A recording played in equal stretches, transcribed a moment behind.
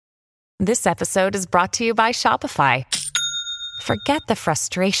This episode is brought to you by Shopify. Forget the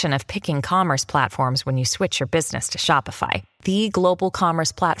frustration of picking commerce platforms when you switch your business to Shopify, the global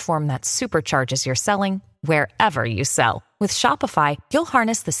commerce platform that supercharges your selling wherever you sell. With Shopify, you'll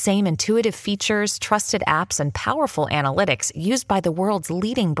harness the same intuitive features, trusted apps, and powerful analytics used by the world's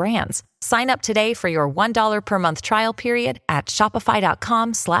leading brands. Sign up today for your $1 per month trial period at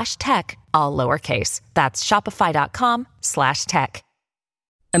shopify.com/tech, all lowercase. That's shopify.com/tech.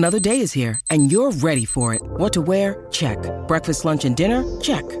 Another day is here, and you're ready for it. What to wear? Check. Breakfast, lunch, and dinner?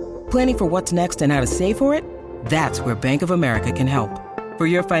 Check. Planning for what's next and how to save for it? That's where Bank of America can help. For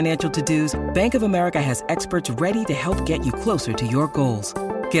your financial to-dos, Bank of America has experts ready to help get you closer to your goals.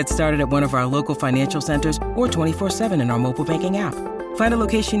 Get started at one of our local financial centers or 24/7 in our mobile banking app. Find a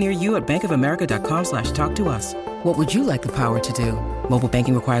location near you at bankofamerica.com/talktous. What would you like the power to do? Mobile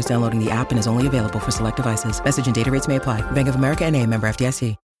banking requires downloading the app and is only available for select devices. Message and data rates may apply. Bank of America N.A., member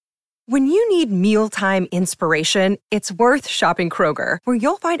FDIC. When you need mealtime inspiration, it's worth shopping Kroger, where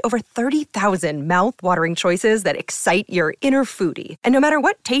you'll find over 30,000 mouth-watering choices that excite your inner foodie. And no matter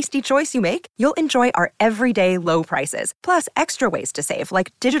what tasty choice you make, you'll enjoy our everyday low prices, plus extra ways to save,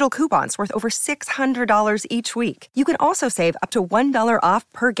 like digital coupons worth over $600 each week. You can also save up to $1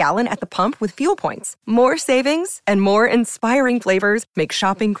 off per gallon at the pump with fuel points. More savings and more inspiring flavors make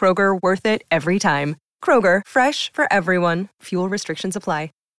shopping Kroger worth it every time. Kroger, fresh for everyone. Fuel restrictions apply.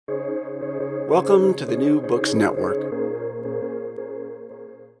 Welcome to the New Books Network.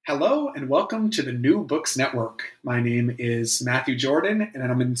 Hello and welcome to the New Books Network. My name is Matthew Jordan and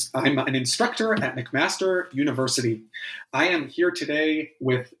I'm an instructor at McMaster University. I am here today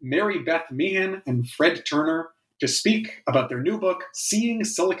with Mary Beth Meehan and Fred Turner to speak about their new book, Seeing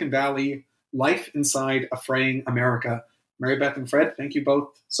Silicon Valley, Life Inside a Fraying America. Mary Beth and Fred, thank you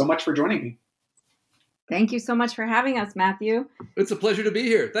both so much for joining me. Thank you so much for having us, Matthew. It's a pleasure to be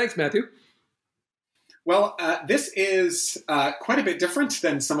here. Thanks, Matthew. Well, this is quite a bit different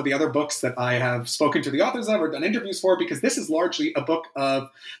than some of the other books that I have spoken to the authors of or done interviews for, because this is largely a book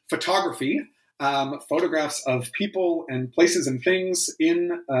of photography, photographs of people and places and things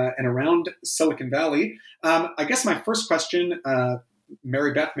in and around Silicon Valley. I guess my first question,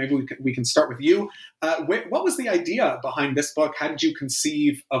 Mary Beth, maybe we can start with you. What was the idea behind this book? How did you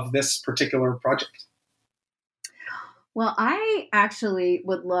conceive of this particular project? Well, I actually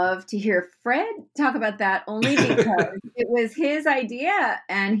would love to hear Fred talk about that, only because it was his idea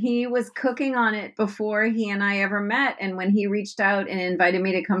and he was cooking on it before he and I ever met. And when he reached out and invited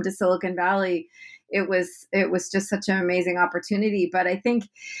me to come to Silicon Valley, it was just such an amazing opportunity. But I think,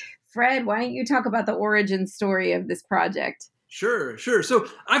 Fred, why don't you talk about the origin story of this project? Sure. So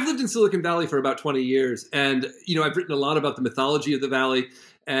I've lived in Silicon Valley for about 20 years, and I've written a lot about the mythology of the Valley.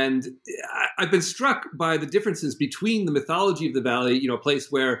 And I've been struck by the differences between the mythology of the Valley, a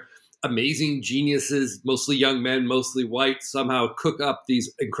place where amazing geniuses, mostly young men, mostly white, somehow cook up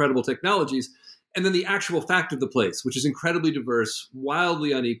these incredible technologies, and then the actual fact of the place, which is incredibly diverse,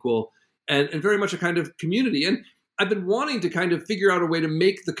 wildly unequal, and very much a kind of community. And I've been wanting to kind of figure out a way to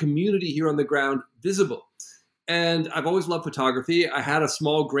make the community here on the ground visible. And I've always loved photography. I had a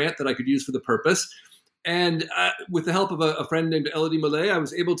small grant that I could use for the purpose. And with the help of a friend named Elodie Millet, I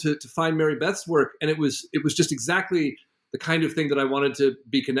was able to find Mary Beth's work, and it was just exactly the kind of thing that I wanted to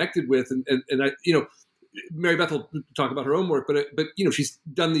be connected with. And I, Mary Beth will talk about her own work, but she's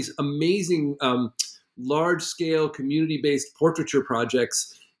done these amazing, large scale community based portraiture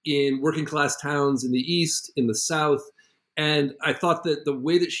projects in working class towns in the East, in the South. And I thought that the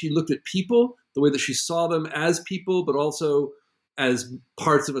way that she looked at people, the way that she saw them as people, but also as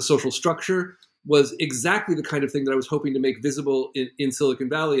parts of a social structure, was exactly the kind of thing that I was hoping to make visible in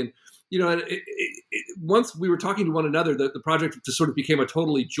Silicon Valley. And, once we were talking to one another, the project just sort of became a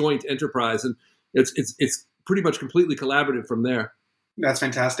totally joint enterprise. And it's pretty much completely collaborative from there. That's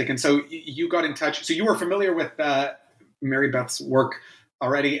fantastic. And so you got in touch. So you were familiar with Mary Beth's work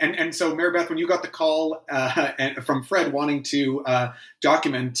already. And so, Mary Beth, when you got the call from Fred wanting to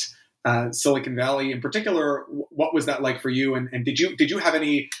document Silicon Valley in particular, what was that like for you? And did you have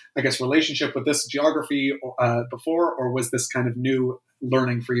any, I guess, relationship with this geography before, or was this kind of new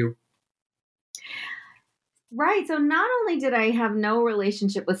learning for you? Right. So not only did I have no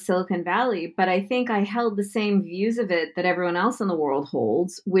relationship with Silicon Valley, but I think I held the same views of it that everyone else in the world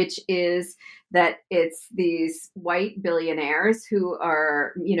holds, which is that it's these white billionaires who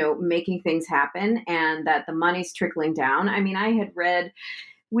are, making things happen, and that the money's trickling down. I mean, I had read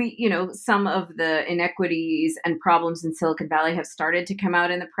some of the inequities and problems in Silicon Valley have started to come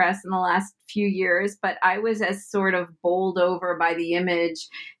out in the press in the last few years, but I was as sort of bowled over by the image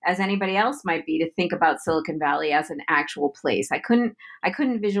as anybody else might be to think about Silicon Valley as an actual place. I couldn't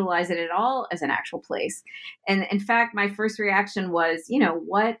visualize it at all as an actual place. And in fact, my first reaction was,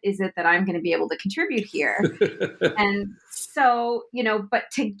 what is it that I'm going to be able to contribute here? And so,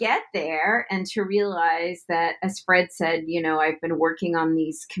 but to get there and to realize that, as Fred said, I've been working on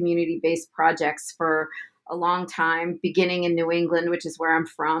these community-based projects for a long time, beginning in New England, which is where I'm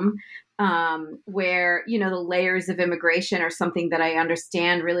from, where, the layers of immigration are something that I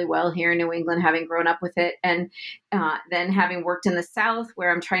understand really well here in New England, having grown up with it. And then having worked in the South,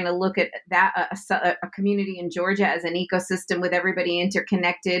 where I'm trying to look at that, a community in Georgia as an ecosystem with everybody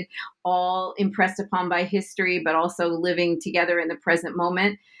interconnected, all impressed upon by history, but also living together in the present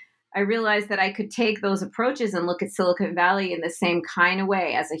moment. I realized that I could take those approaches and look at Silicon Valley in the same kind of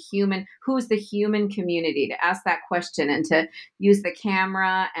way as a human. Who's the human community? To ask that question and to use the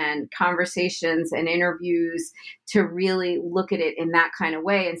camera and conversations and interviews to really look at it in that kind of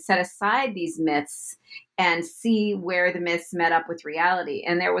way and set aside these myths and see where the myths met up with reality.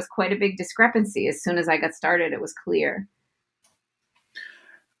 And there was quite a big discrepancy. As soon as I got started, it was clear.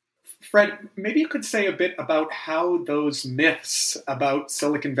 Fred, maybe you could say a bit about how those myths about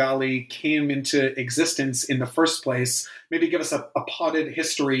Silicon Valley came into existence in the first place. Maybe give us a potted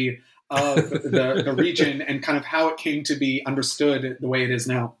history of the region and kind of how it came to be understood the way it is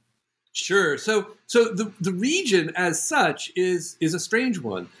now. Sure. So the region as such is a strange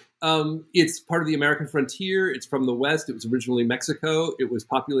one. It's part of the American frontier. It's from the west. It was originally Mexico. It was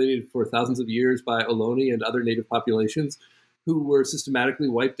populated for thousands of years by Ohlone and other native populations, who were systematically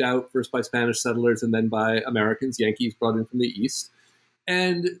wiped out first by Spanish settlers and then by Americans, Yankees brought in from the east.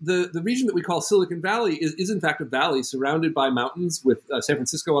 And the region that we call Silicon Valley is in fact a valley surrounded by mountains with San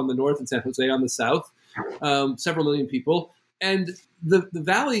Francisco on the north and San Jose on the south, several million people. And the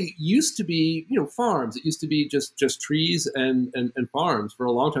valley used to be, farms. It used to be just trees and farms for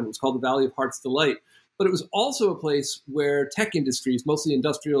a long time. It was called the Valley of Heart's Delight. But it was also a place where tech industries, mostly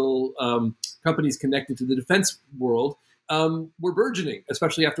industrial companies connected to the defense world, were burgeoning,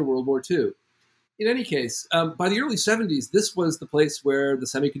 especially after World War II. In any case, by the early 70s, this was the place where the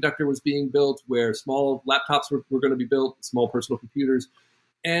semiconductor was being built, where small laptops were going to be built, small personal computers.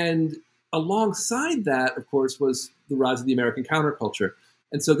 And alongside that, of course, was the rise of the American counterculture.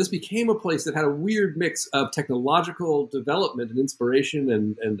 And so this became a place that had a weird mix of technological development and inspiration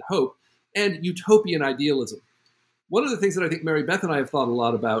and hope and utopian idealism. One of the things that I think Mary Beth and I have thought a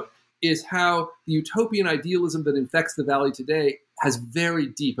lot about is how the utopian idealism that infects the Valley today has very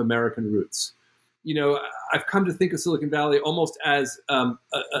deep American roots. I've come to think of Silicon Valley almost as a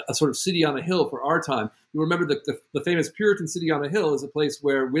sort of city on a hill for our time. You remember the famous Puritan city on a hill is a place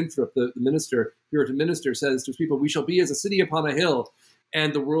where Winthrop, the Puritan minister, says to his people, "We shall be as a city upon a hill,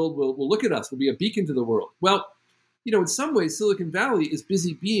 and the world will look at us, will be a beacon to the world." Well, in some ways, Silicon Valley is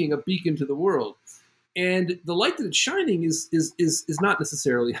busy being a beacon to the world. And the light that it's shining is not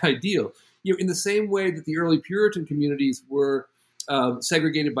necessarily ideal. In the same way that the early Puritan communities were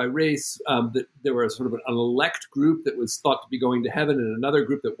segregated by race, that there was sort of an elect group that was thought to be going to heaven and another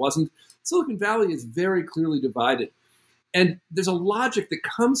group that wasn't. Silicon Valley is very clearly divided. And there's a logic that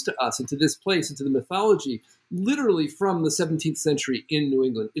comes to us into this place, into the mythology, literally from the 17th century in New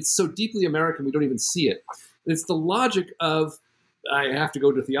England. It's so deeply American, we don't even see it. It's the logic of, I have to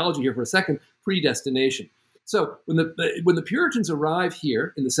go to theology here for a second, predestination. So when the Puritans arrive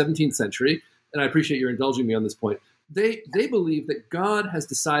here in the 17th century, and I appreciate your indulging me on this point, they believe that God has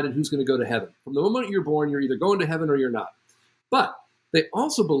decided who's going to go to heaven. From the moment you're born, you're either going to heaven or you're not. But they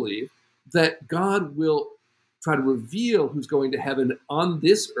also believe that God will try to reveal who's going to heaven on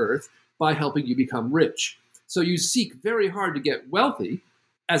this earth by helping you become rich. So you seek very hard to get wealthy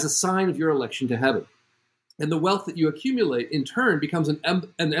as a sign of your election to heaven. And the wealth that you accumulate, in turn, becomes an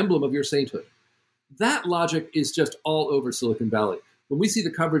emblem of your sainthood. That logic is just all over Silicon Valley. When we see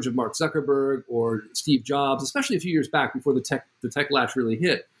the coverage of Mark Zuckerberg or Steve Jobs, especially a few years back before the tech lash really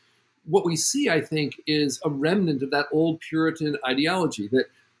hit, what we see, I think, is a remnant of that old Puritan ideology, that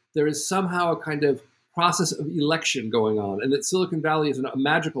there is somehow a kind of process of election going on, and that Silicon Valley is a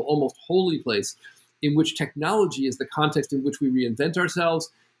magical, almost holy place in which technology is the context in which we reinvent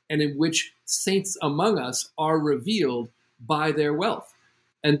ourselves and in which saints among us are revealed by their wealth.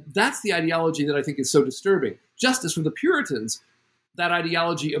 And that's the ideology that I think is so disturbing. Just as for the Puritans, that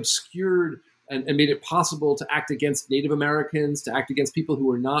ideology obscured and made it possible to act against Native Americans, to act against people who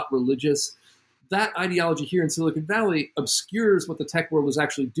were not religious. that ideology here in Silicon Valley obscures what the tech world is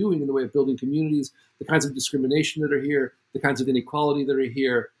actually doing in the way of building communities, the kinds of discrimination that are here, the kinds of inequality that are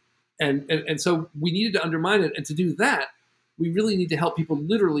here. And so we needed to undermine it. And to do that, we really need to help people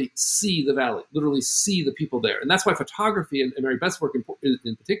literally see the valley, literally see the people there. And that's why photography and Mary Beth's work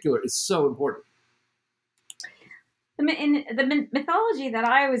in particular is so important. The mythology that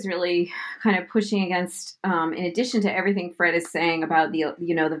I was really kind of pushing against, in addition to everything Fred is saying about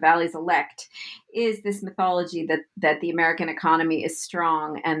the Valley's elect, is this mythology that the American economy is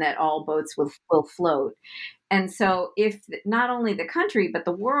strong and that all boats will float. And so if not only the country, but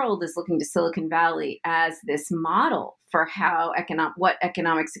the world is looking to Silicon Valley as this model for how what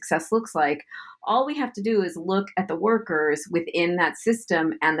economic success looks like, all we have to do is look at the workers within that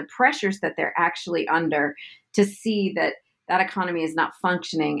system and the pressures that they're actually under to see that that economy is not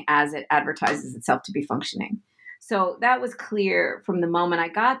functioning as it advertises itself to be functioning. So that was clear from the moment I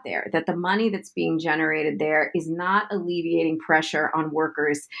got there, that the money that's being generated there is not alleviating pressure on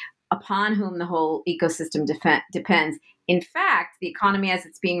workers upon whom the whole ecosystem depends. In fact, the economy as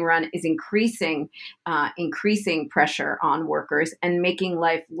it's being run is increasing pressure on workers and making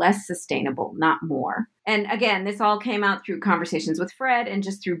life less sustainable, not more. And again, this all came out through conversations with Fred and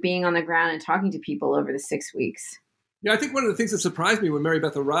just through being on the ground and talking to people over the 6 weeks. Yeah, I think one of the things that surprised me when Mary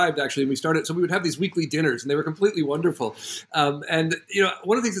Beth arrived, actually, and we started, so we would have these weekly dinners, and they were completely wonderful. And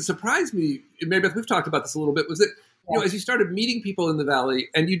one of the things that surprised me, Mary Beth, we've talked about this a little bit, was that as you started meeting people in the Valley,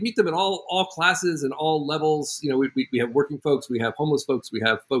 and you'd meet them at all classes and all levels, we have working folks, we have homeless folks, we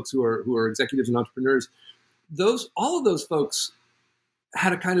have folks who are executives and entrepreneurs. All of those folks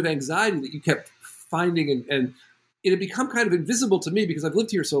had a kind of anxiety that you kept finding, and it had become kind of invisible to me because I've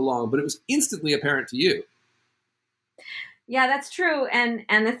lived here so long, but it was instantly apparent to you. Yeah, that's true. And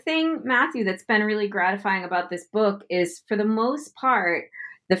the thing, Matthew, that's been really gratifying about this book is, for the most part,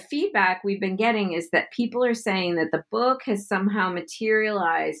 the feedback we've been getting is that people are saying that the book has somehow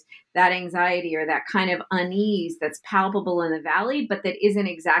materialized that anxiety or that kind of unease that's palpable in the Valley, but that isn't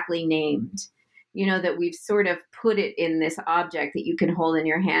exactly named. That we've sort of put it in this object that you can hold in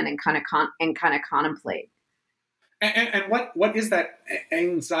your hand and kind of contemplate. And what is that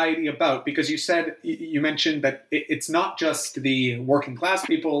anxiety about? Because you mentioned that it's not just the working class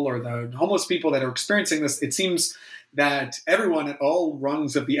people or the homeless people that are experiencing this. It seems that everyone at all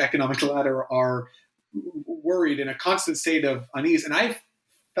rungs of the economic ladder are worried, in a constant state of unease. And I've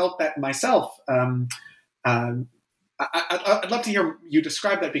felt that myself. I'd love to hear you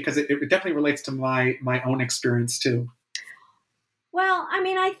describe that, because it definitely relates to my own experience too. Well, I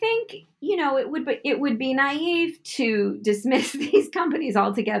mean, I think, it would be naive to dismiss these companies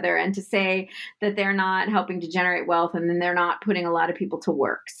altogether and to say that they're not helping to generate wealth and then they're not putting a lot of people to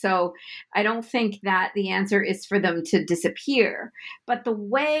work. So I don't think that the answer is for them to disappear. But the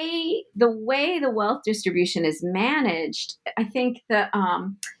way the wealth distribution is managed, I think the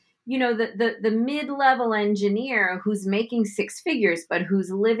mid-level engineer who's making six figures, but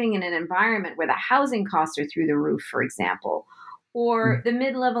who's living in an environment where the housing costs are through the roof, for example, or the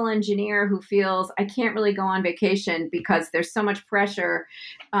mid-level engineer who feels, I can't really go on vacation because there's so much pressure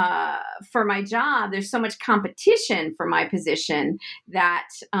for my job. There's so much competition for my position that,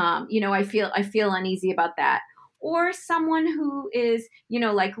 I feel uneasy about that. Or someone who is,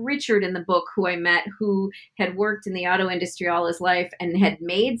 like Richard in the book, who I met, who had worked in the auto industry all his life and had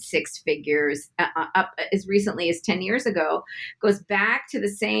made six figures up as recently as 10 years ago, goes back to the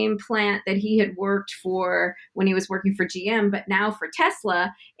same plant that he had worked for when he was working for GM, but now for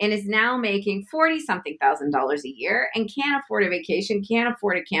Tesla, and is now making $40-something thousand a year and can't afford a vacation, can't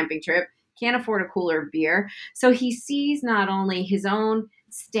afford a camping trip, can't afford a cooler of beer. So he sees not only his own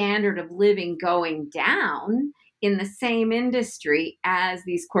standard of living going down in the same industry as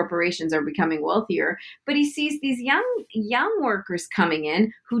these corporations are becoming wealthier, but he sees these young workers coming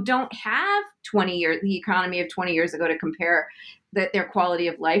in who don't have the economy of 20 years ago to compare their quality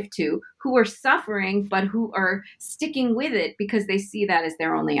of life to, who are suffering, but who are sticking with it because they see that as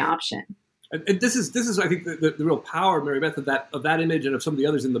their only option. And this is I think the real power, Mary Beth, of that image and of some of the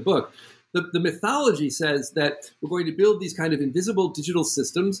others in the book. The mythology says that we're going to build these kind of invisible digital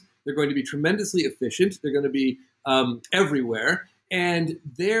systems. They're going to be tremendously efficient. They're going to be everywhere. And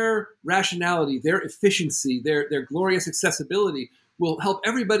their rationality, their efficiency, their glorious accessibility will help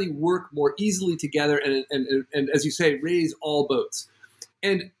everybody work more easily together and, as you say, raise all boats.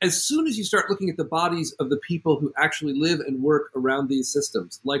 And as soon as you start looking at the bodies of the people who actually live and work around these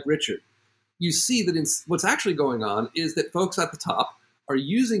systems, like Richard, you see that what's actually going on is that folks at the top are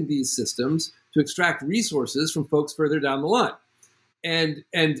using these systems to extract resources from folks further down the line. And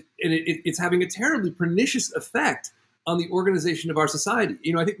it's having a terribly pernicious effect on the organization of our society.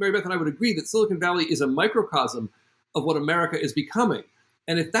 I think Mary Beth and I would agree that Silicon Valley is a microcosm of what America is becoming.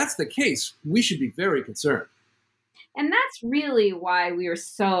 And if that's the case, we should be very concerned. And that's really why we were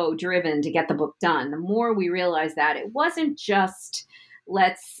so driven to get the book done. The more we realized that it wasn't just,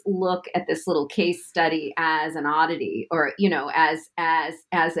 let's look at this little case study as an oddity or, as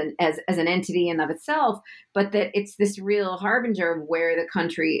an entity in of itself, but that it's this real harbinger of where the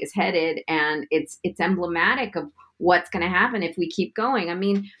country is headed. And it's emblematic of what's going to happen if we keep going. I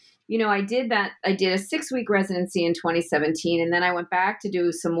mean, I did a 6-week residency in 2017, and then I went back to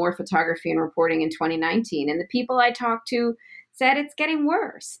do some more photography and reporting in 2019. And the people I talked to said it's getting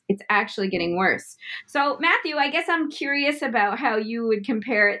worse. It's actually getting worse. So, Matthew, I guess I'm curious about how you would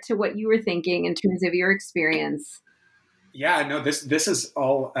compare it to what you were thinking in terms of your experience. Yeah, no, this is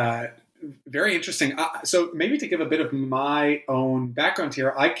all very interesting. So maybe to give a bit of my own background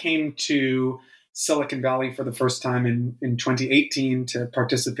here, I came to Silicon Valley for the first time in 2018 to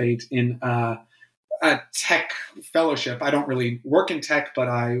participate in a tech fellowship. I don't really work in tech, but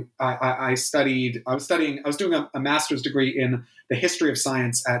I was doing a master's degree in the history of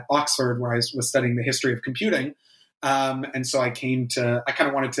science at Oxford, where I was studying the history of computing. And so I kind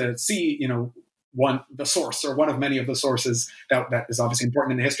of wanted to see, the source or one of many of the sources that is obviously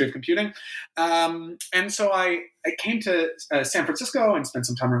important in the history of computing. And so I came to San Francisco and spent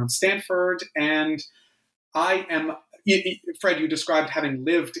some time around Stanford. And Fred, you described having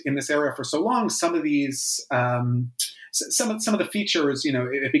lived in this area for so long. Some of these, some of the features,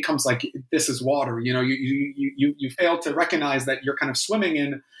 it becomes like this is water. You fail to recognize that you're kind of swimming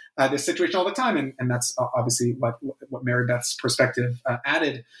in this situation all the time, and that's obviously what Mary Beth's perspective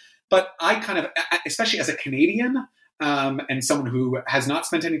added. But I kind of, especially as a Canadian and someone who has not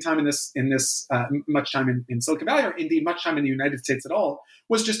spent any time in this much time in Silicon Valley, or indeed much time in the United States at all,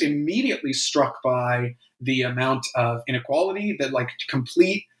 was just immediately struck by the amount of inequality, that like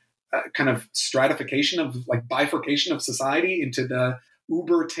complete kind of stratification of like bifurcation of society into the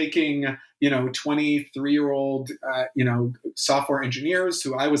Uber taking 23-year-old software engineers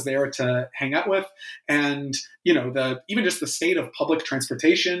who I was there to hang out with, and even just the state of public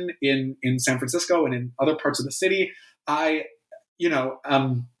transportation in San Francisco and in other parts of the city.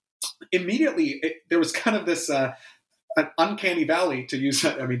 Immediately there was kind of this an uncanny valley, to use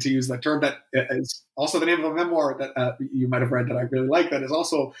the term that is also the name of a memoir that you might have read that I really like, that is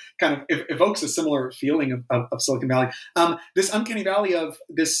also kind of evokes a similar feeling of Silicon Valley. This uncanny valley of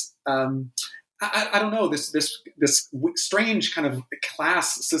this, I don't know, this strange kind of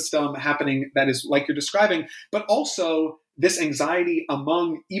class system happening that is like you're describing, but also this anxiety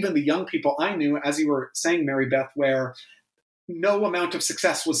among even the young people I knew, as you were saying, Mary Beth, where no amount of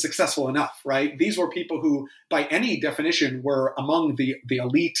success was successful enough, right? These were people who, by any definition, were among the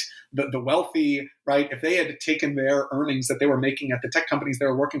elite, the wealthy, right? If they had taken their earnings that they were making at the tech companies they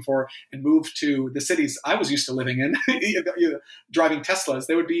were working for and moved to the cities I was used to living in, driving Teslas,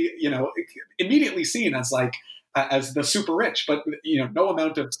 they would be, immediately seen as like as the super rich. But no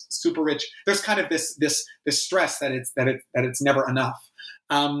amount of super rich. There's kind of this stress that it's never enough,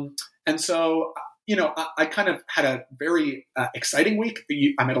 and so. I kind of had a very exciting week.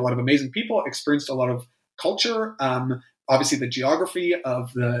 I met a lot of amazing people, experienced a lot of culture. Obviously, the geography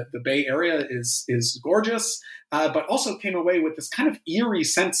of the Bay Area is gorgeous, but also came away with this kind of eerie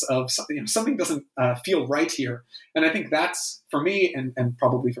sense of something doesn't feel right here. And I think that's, for me, and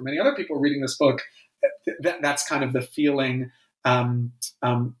probably for many other people reading this book, that's kind of the feeling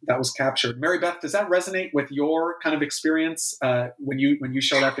that was captured. Mary Beth, does that resonate with your kind of experience when you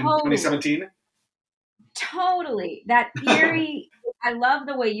showed up in 2017? Totally. That eerie, I love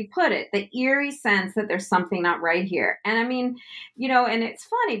the way you put it, the eerie sense that there's something not right here. And I mean, and it's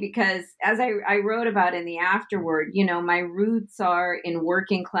funny because as I wrote about in the afterword, my roots are in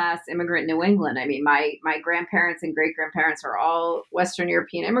working class immigrant New England. I mean, my grandparents and great grandparents are all Western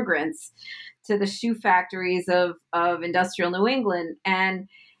European immigrants to the shoe factories of industrial New England. And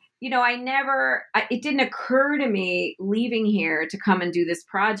it didn't occur to me leaving here to come and do this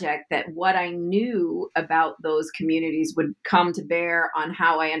project that what I knew about those communities would come to bear on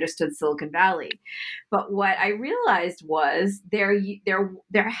how I understood Silicon Valley. But what I realized was there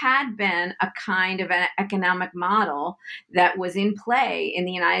had been a kind of an economic model that was in play in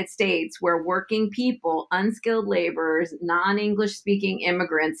the United States where working people, unskilled laborers, non-English speaking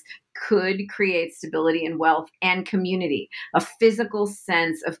immigrants could create stability and wealth and community, a physical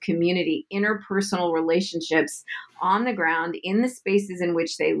sense of community, interpersonal relationships on the ground in the spaces in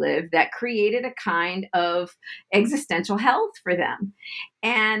which they live that created a kind of existential health for them.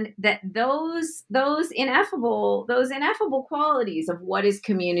 and that those ineffable qualities of what is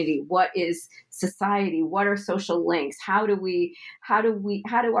community, what is society, what are social links, how do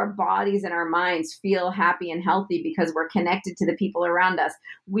our bodies and our minds feel happy and healthy because we're connected to the people around us.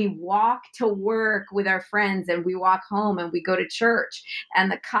 We walk to work with our friends, and we walk home, and we go to church,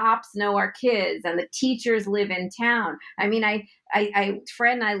 and the cops know our kids, and the teachers live in town. I mean,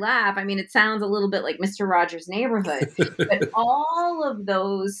 Fred and I laugh. I mean, it sounds a little bit like Mr. Rogers' Neighborhood, but all of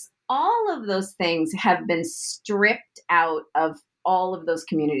those things have been stripped out of all of those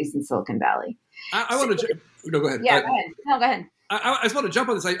communities in Silicon Valley. I want to go ahead. Yeah, go ahead. No, go ahead. I just want to jump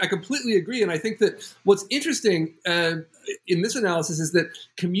on this. I completely agree. And I think that what's interesting in this analysis is that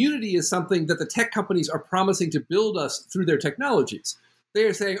community is something that the tech companies are promising to build us through their technologies. They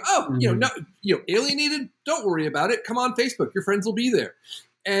are saying, alienated, don't worry about it. Come on Facebook, your friends will be there.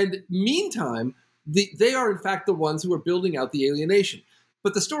 And meantime, they are in fact the ones who are building out the alienation.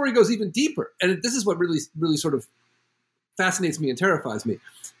 But the story goes even deeper. And this is what really, really sort of fascinates me and terrifies me.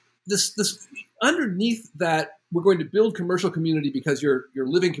 This underneath that we're going to build commercial community because your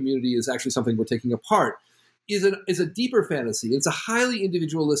living community is actually something we're taking apart is a deeper fantasy. It's a highly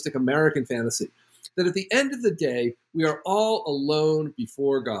individualistic American fantasy that at the end of the day, we are all alone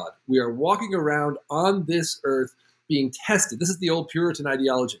before God. We are walking around on this earth being tested. This is the old Puritan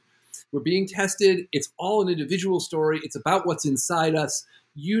ideology. We're being tested. It's all an individual story. It's about what's inside us.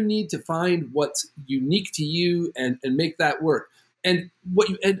 You need to find what's unique to you and make that work. And what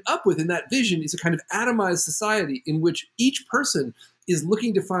you end up with in that vision is a kind of atomized society in which each person is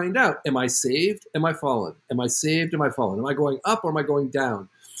looking to find out, am I saved? Am I fallen? Am I saved? Am I fallen? Am I going up or am I going down?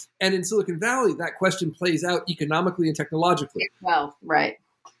 And in Silicon Valley, that question plays out economically and technologically. Well, right.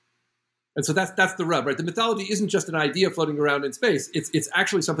 And so that's the rub, right? The mythology isn't just an idea floating around in space. It's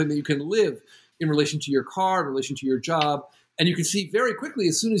actually something that you can live in relation to your car, in relation to your job. And you can see very quickly,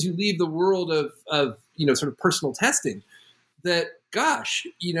 as soon as you leave the world of sort of personal testing, that, gosh,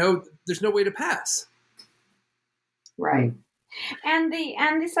 there's no way to pass. Right. And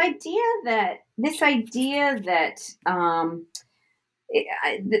this idea that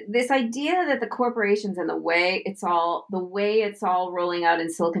the corporations and the way it's all rolling out in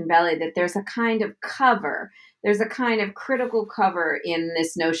Silicon Valley, that there's a kind of cover, there's a kind of critical cover in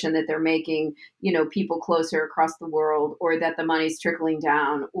this notion that they're making, people closer across the world, or that the money's trickling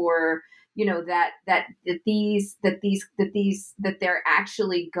down, or that they're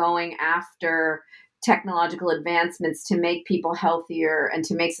actually going after technological advancements to make people healthier and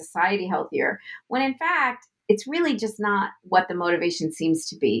to make society healthier, when in fact it's really just not what the motivation seems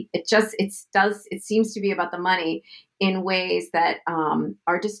to be. It seems to be about the money in ways that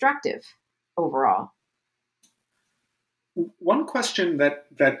are destructive overall. One question that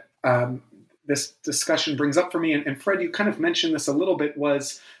this discussion brings up for me, and Fred, you kind of mentioned this a little bit,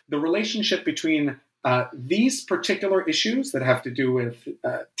 was the relationship between these particular issues that have to do with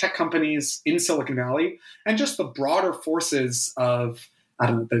tech companies in Silicon Valley and just the broader forces of, I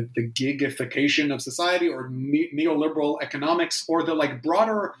don't know, the gigification of society, or neoliberal economics, or the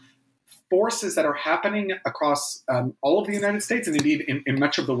broader forces that are happening across all of the United States and indeed in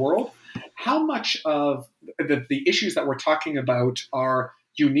much of the world. How much of the issues that we're talking about are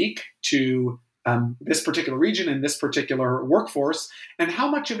unique to this particular region and this particular workforce, and how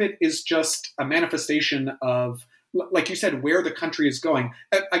much of it is just a manifestation of, like you said, where the country is going?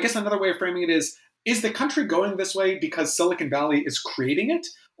 I guess another way of framing it is the country going this way because Silicon Valley is creating it,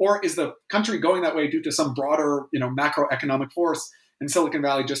 or is the country going that way due to some broader, macroeconomic force, and Silicon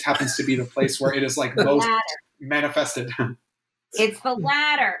Valley just happens to be the place where it is most manifested? It's the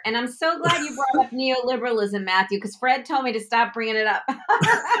latter. And I'm so glad you brought up neoliberalism, Matthew, because Fred told me to stop bringing it up.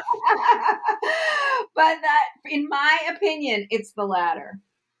 But that, in my opinion, it's the latter.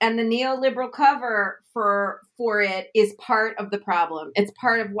 And the neoliberal cover for it is part of the problem. It's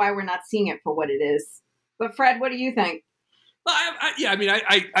part of why we're not seeing it for what it is. But Fred, what do you think? Well,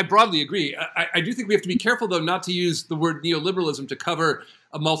 I broadly agree. I do think we have to be careful, though, not to use the word neoliberalism to cover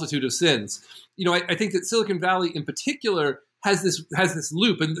a multitude of sins. I think that Silicon Valley in particular has this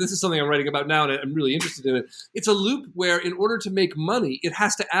loop, and this is something I'm writing about now, and I'm really interested in it. It's a loop where, in order to make money, it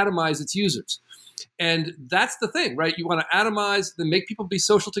has to atomize its users. And that's the thing, right? You want to atomize, then make people be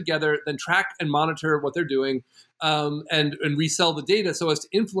social together, then track and monitor what they're doing, and resell the data so as to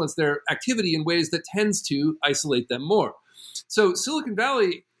influence their activity in ways that tends to isolate them more. So Silicon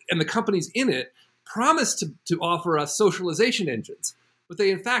Valley and the companies in it promise to offer us socialization engines, but they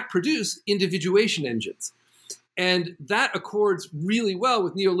in fact produce individuation engines. And that accords really well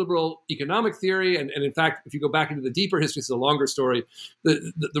with neoliberal economic theory. And in fact, if you go back into the deeper history, it's a longer story.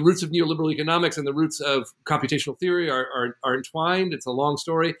 The roots of neoliberal economics and the roots of computational theory are entwined. It's a long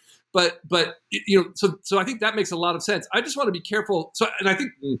story. But so I think that makes a lot of sense. I just want to be careful. And I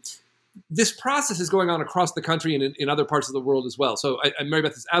think this process is going on across the country and in other parts of the world as well. So Mary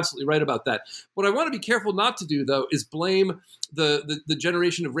Beth is absolutely right about that. What I want to be careful not to do, though, is blame the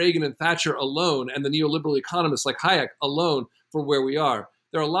generation of Reagan and Thatcher alone and the neoliberal economists like Hayek alone for where we are.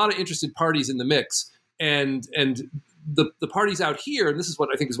 There are a lot of interested parties in the mix. And the parties out here, and this is what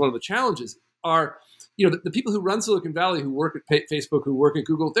I think is one of the challenges, are the people who run Silicon Valley, who work at Facebook, who work at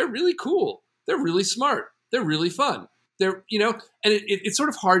Google. They're really cool. They're really smart. They're really fun. And it's sort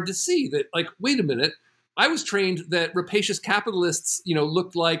of hard to see that, like, wait a minute, I was trained that rapacious capitalists,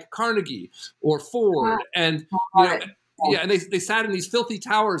 looked like Carnegie or Ford, and and they sat in these filthy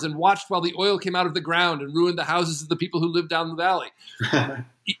towers and watched while the oil came out of the ground and ruined the houses of the people who lived down the valley.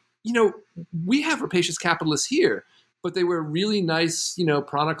 We have rapacious capitalists here, but they wear really nice,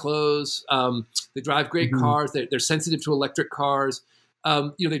 Prana clothes. They drive great cars. They're sensitive to electric cars.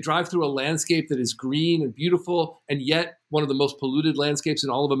 They drive through a landscape that is green and beautiful, and yet one of the most polluted landscapes in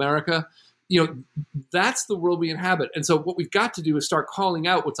all of America. That's the world we inhabit. And so what we've got to do is start calling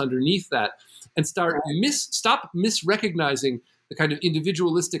out what's underneath that and stop misrecognizing the kind of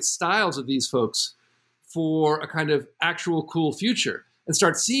individualistic styles of these folks for a kind of actual cool future, and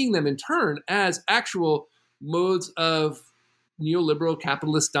start seeing them in turn as actual modes of neoliberal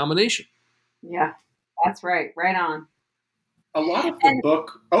capitalist domination. Yeah, that's right. Right on. A lot of the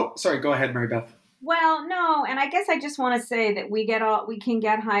book. Oh, sorry. Go ahead, Mary Beth. Well, no, and I guess I just want to say that we can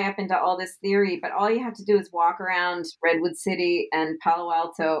get high up into all this theory, but all you have to do is walk around Redwood City and Palo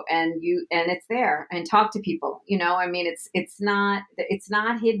Alto, and it's there, and talk to people. It's not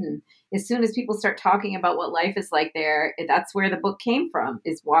hidden. As soon as people start talking about what life is like there, that's where the book came from,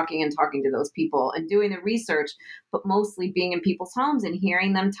 is walking and talking to those people and doing the research, but mostly being in people's homes and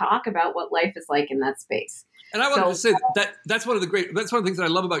hearing them talk about what life is like in that space. And I wanted to say that's one of the things that I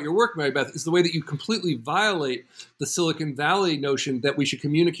love about your work, Mary Beth, is the way that you completely violate the Silicon Valley notion that we should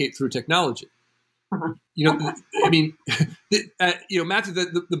communicate through technology. Uh-huh. Matthew,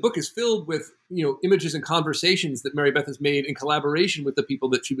 the book is filled with, images and conversations that Mary Beth has made in collaboration with the people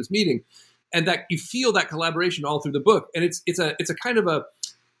that she was meeting, and that you feel that collaboration all through the book. And it's a kind of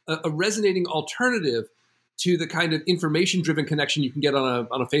a resonating alternative to the kind of information-driven connection you can get on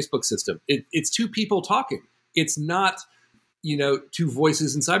a Facebook system. It's two people talking. It's not, two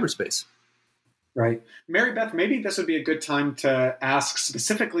voices in cyberspace. Right. Mary Beth, maybe this would be a good time to ask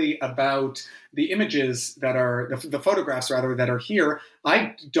specifically about the images that are, the photographs rather, that are here.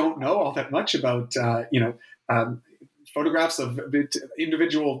 I don't know all that much about, photographs of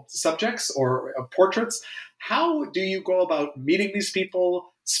individual subjects or portraits. How do you go about meeting these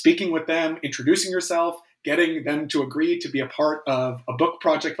people, speaking with them, introducing yourself, getting them to agree to be a part of a book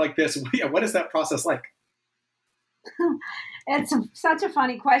project like this? What is that process like? It's such a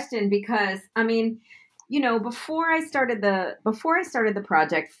funny question because, before I started the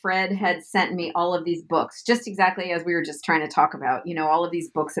project, Fred had sent me all of these books, just exactly as we were just trying to talk about, all of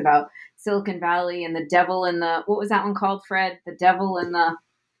these books about Silicon Valley and the devil and what was that one called, Fred? The devil and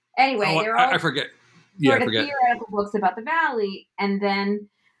they're all, I forget. Yeah, sort of theoretical books about the Valley. And then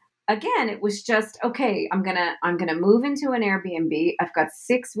again, it was just, okay, I'm going to move into an Airbnb. I've got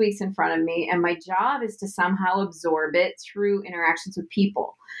 6 weeks in front of me, and my job is to somehow absorb it through interactions with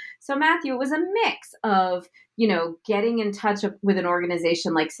people. So Matthew, it was a mix of, getting in touch with an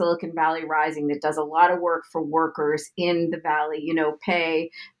organization like Silicon Valley Rising that does a lot of work for workers in the Valley, pay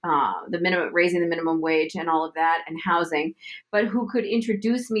raising the minimum wage and all of that, and housing, but who could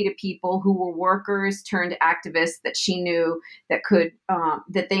introduce me to people who were workers turned activists that she knew that could,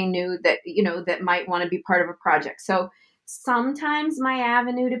 that they knew that, that might want to be part of a project. So sometimes my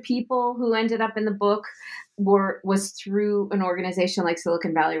avenue to people who ended up in the book was through an organization like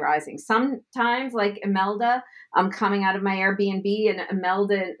Silicon Valley Rising. Sometimes, like Imelda, I'm coming out of my Airbnb, and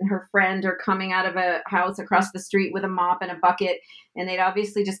Imelda and her friend are coming out of a house across the street with a mop and a bucket, and they'd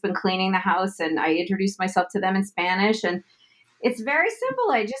obviously just been cleaning the house, and I introduced myself to them in Spanish, and it's very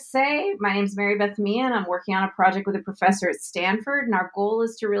simple. I just say, my name's Mary Beth Meehan. I'm working on a project with a professor at Stanford, and our goal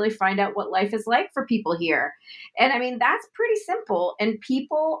is to really find out what life is like for people here. And that's pretty simple. And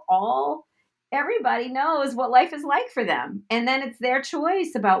everybody knows what life is like for them. And then it's their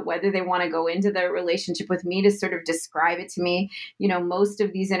choice about whether they want to go into their relationship with me to sort of describe it to me. Most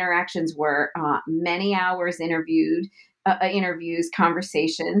of these interactions were many hours interviewed, interviews,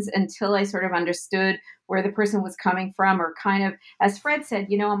 conversations, until I sort of understood where the person was coming from, or kind of, as Fred said,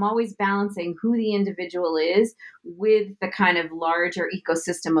 I'm always balancing who the individual is with the kind of larger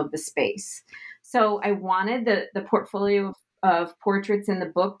ecosystem of the space. So I wanted the portfolio of portraits in the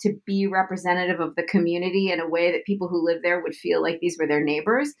book to be representative of the community in a way that people who live there would feel like these were their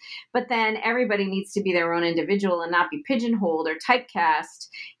neighbors. But then everybody needs to be their own individual and not be pigeonholed or typecast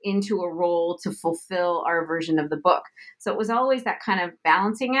into a role to fulfill our version of the book. So it was always that kind of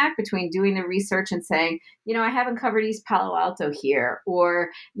balancing act between doing the research and saying, I haven't covered East Palo Alto here, or,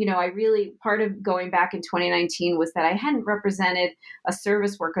 part of going back in 2019 was that I hadn't represented a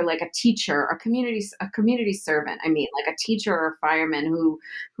service worker, like a teacher, a community servant. Like a teacher or a fireman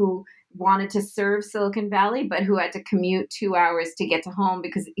who wanted to serve Silicon Valley, but who had to commute 2 hours to get to home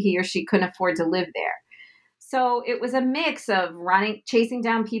because he or she couldn't afford to live there. So it was a mix of chasing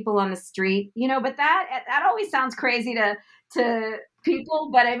down people on the street, but that always sounds crazy to people.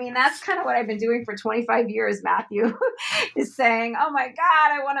 But that's kind of what I've been doing for 25 years, Matthew, is saying, oh my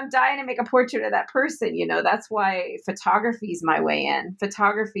God, I want to die and make a portrait of that person. That's why photography is my way in,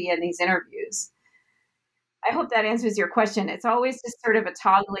 photography and these interviews. I hope that answers your question. It's always just sort of a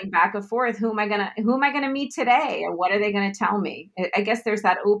toggling back and forth. Who am I gonna meet today, and what are they gonna tell me? I guess there's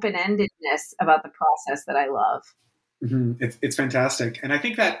that open-endedness about the process that I love. Mm-hmm. It's fantastic, and I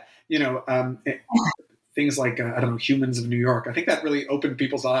think that things like Humans of New York, I think that really opened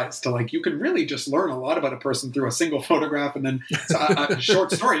people's eyes to you can really just learn a lot about a person through a single photograph, and then a short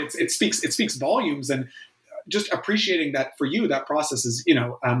story. It speaks volumes, and just appreciating that for you, that process is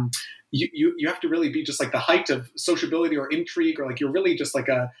you have to really be just the height of sociability or intrigue, or you're really just like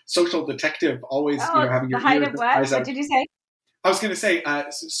a social detective, always having your height of what? What did you say? I was going to say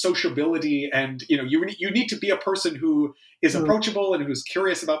sociability, and you need to be a person who is approachable and who's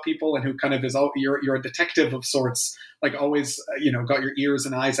curious about people, and who kind of is you're a detective of sorts, always got your ears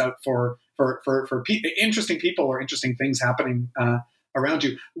and eyes out for interesting people or interesting things happening around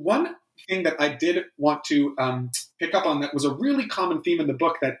you. One thing that I did want to pick up on that was a really common theme in the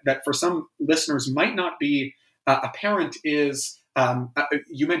book that for some listeners might not be apparent is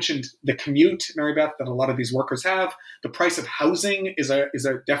you mentioned the commute, Mary Beth, that a lot of these workers have. The price of housing is a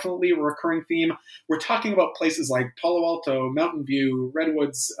definitely a recurring theme. We're talking about places like Palo Alto, Mountain View,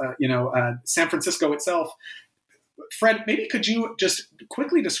 Redwoods, San Francisco itself. Fred, maybe could you just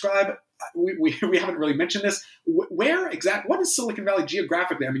quickly describe, we haven't really mentioned this, what is Silicon Valley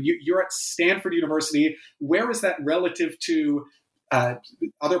geographically? You're at Stanford University. Where is that relative to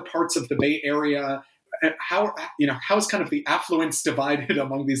other parts of the Bay Area? How is kind of the affluence divided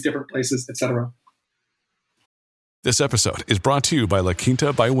among these different places, et cetera? This episode is brought to you by La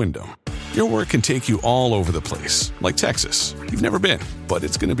Quinta by Wyndham. Your work can take you all over the place, like Texas. You've never been, but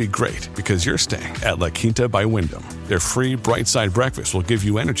it's going to be great because you're staying at La Quinta by Wyndham. Their free Bright Side breakfast will give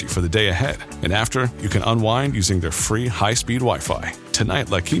you energy for the day ahead. And after, you can unwind using their free high-speed Wi-Fi. Tonight,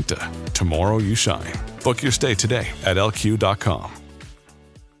 La Quinta. Tomorrow, you shine. Book your stay today at lq.com.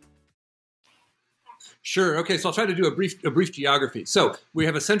 Sure. Okay. So I'll try to do a brief geography. So we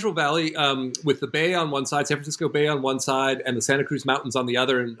have a Central Valley with the Bay on one side, San Francisco Bay on one side, and the Santa Cruz Mountains on the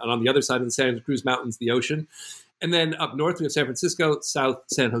other. And on the other side of the Santa Cruz Mountains, the ocean. And then up north, we have San Francisco, south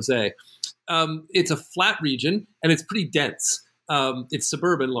San Jose. It's a flat region, and it's pretty dense. It's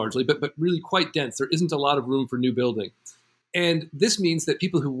suburban largely, but really quite dense. There isn't a lot of room for new building. And this means that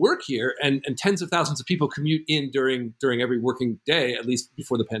people who work here, and tens of thousands of people commute in during every working day, at least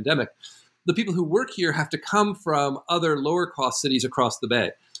before the pandemic, the people who work here have to come from other lower-cost cities across the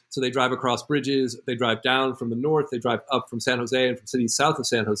Bay. So they drive across bridges, they drive down from the north, they drive up from San Jose and from cities south of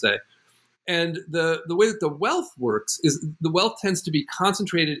San Jose. And the way that the wealth works is the wealth tends to be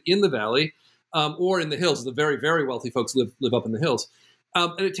concentrated in the valley or in the hills. The very, very wealthy folks live up in the hills.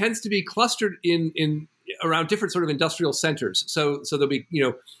 And it tends to be clustered in around different sort of industrial centers. So there'll be,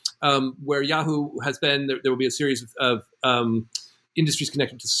 where Yahoo has been, there will be a series of industries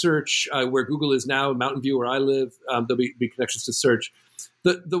connected to search, where Google is now, Mountain View, where I live, there'll be connections to search.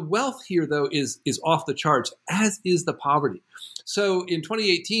 The wealth here, though, is off the charts, as is the poverty. So in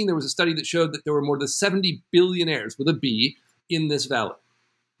 2018, there was a study that showed that there were more than 70 billionaires, with a B, in this valley.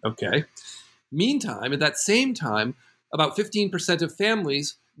 Okay. Meantime, at that same time, about 15% of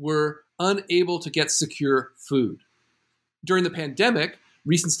families were unable to get secure food. During the pandemic,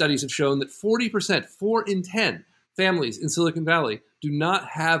 recent studies have shown that 40%, 4 in 10, families in Silicon Valley do not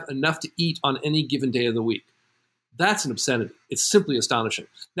have enough to eat on any given day of the week. That's an obscenity. It's simply astonishing.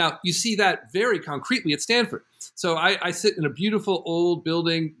 Now, you see that very concretely at Stanford. So I sit in a beautiful old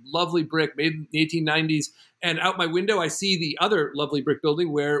building, lovely brick, made in the 1890s, and out my window I see the other lovely brick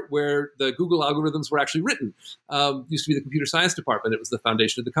building where the Google algorithms were actually written. Used to be the computer science department. It was the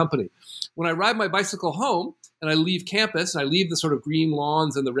foundation of the company. When I ride my bicycle home and I leave campus, and I leave the sort of green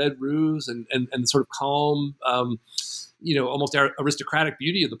lawns and the red roofs and the sort of calm, almost aristocratic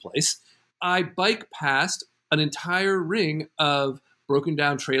beauty of the place, I bike past an entire ring of broken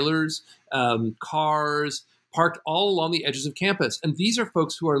down trailers, cars, parked all along the edges of campus. And these are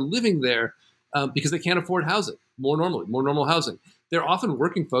folks who are living there because they can't afford housing, more normal housing. They're often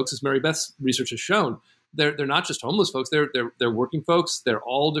working folks, as Mary Beth's research has shown. They're not just homeless folks, they're working folks. They're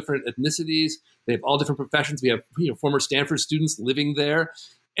all different ethnicities. They have all different professions. We have former Stanford students living there.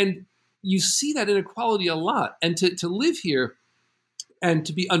 And you see that inequality a lot. And to live here and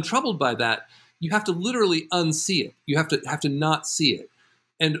to be untroubled by that, you have to literally unsee it. You have to not see it.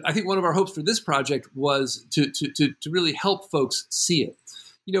 And I think one of our hopes for this project was to really help folks see it.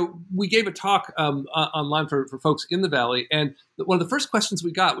 We gave a talk online for folks in the Valley, and one of the first questions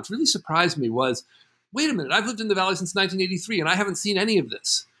we got, which really surprised me, was, wait a minute, I've lived in the Valley since 1983, and I haven't seen any of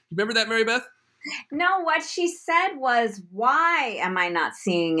this. You remember that, Mary Beth? No, what she said was, why am I not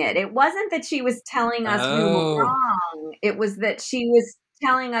seeing it? It wasn't that she was telling us we were wrong. It was that she was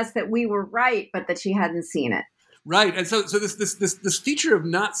telling us that we were right, but that she hadn't seen it. Right. And so this feature of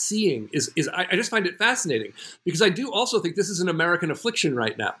not seeing is I just find it fascinating, because I do also think this is an American affliction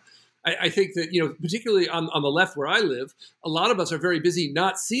right now. I think that, particularly on the left where I live, a lot of us are very busy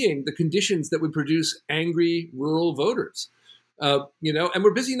not seeing the conditions that would produce angry rural voters. And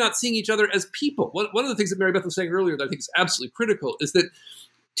we're busy not seeing each other as people. One of the things that Mary Beth was saying earlier that I think is absolutely critical is that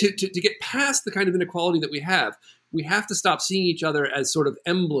to get past the kind of inequality that we have to stop seeing each other as sort of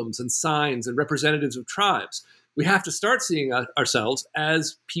emblems and signs and representatives of tribes. We have to start seeing ourselves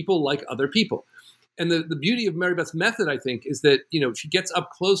as people like other people. And the beauty of Mary Beth's method, I think, is that, she gets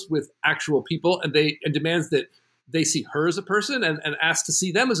up close with actual people and demands that they see her as a person and asks to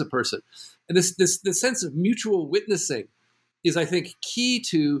see them as a person. And this sense of mutual witnessing is, I think, key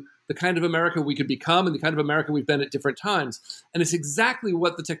to the kind of America we could become and the kind of America we've been at different times. And it's exactly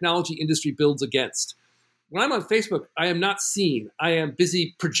what the technology industry builds against. When I'm on Facebook, I am not seen. I am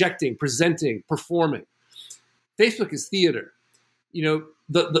busy projecting, presenting, performing. Facebook is theater.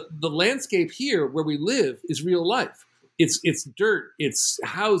 The landscape here where we live is real life. It's dirt, it's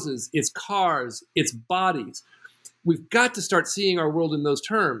houses, it's cars, it's bodies. We've got to start seeing our world in those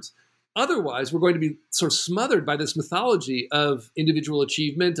terms. Otherwise, we're going to be sort of smothered by this mythology of individual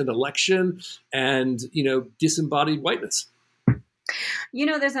achievement and election and, disembodied whiteness.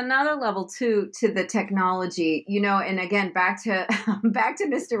 There's another level too to the technology, and again, back to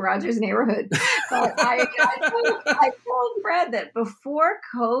Mr. Rogers' Neighborhood. But I told Fred that before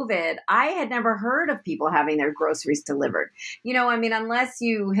COVID, I had never heard of people having their groceries delivered. Unless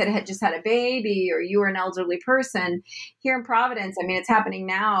you had just had a baby or you were an elderly person. Here in Providence, it's happening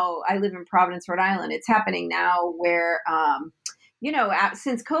now. I live in Providence, Rhode Island. It's happening now where,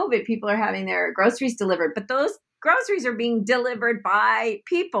 since COVID, people are having their groceries delivered, but those groceries are being delivered by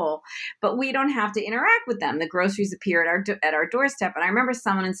people, but we don't have to interact with them. The groceries appear at our doorstep. And I remember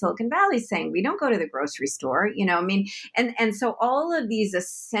someone in Silicon Valley saying, we don't go to the grocery store, and so all of these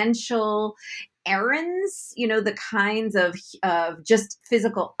essential errands, the kinds of just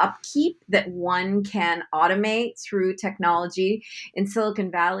physical upkeep that one can automate through technology in Silicon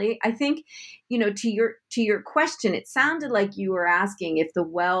Valley. I think, to your question, it sounded like you were asking if the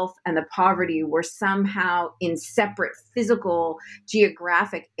wealth and the poverty were somehow in separate physical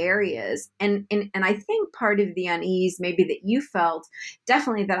geographic areas. And I think part of the unease maybe that you felt,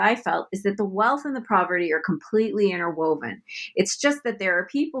 definitely that I felt, is that the wealth and the poverty are completely interwoven. It's just that there are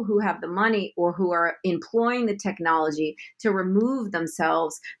people who have the money or who are employing the technology to remove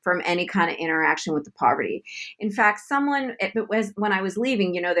themselves from any kind of interaction with the poverty. In fact, when I was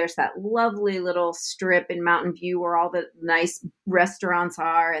leaving, there's that lovely little strip in Mountain View where all the nice restaurants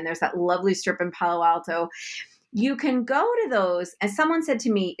are, and there's that lovely strip in Palo Alto. You can go to those, and someone said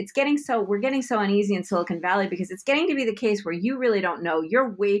to me, we're getting so uneasy in Silicon Valley because it's getting to be the case where you really don't know.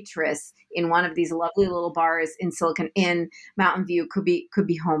 Your waitress in one of these lovely little bars in Mountain View could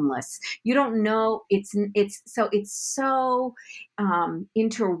be homeless. You don't know. It's so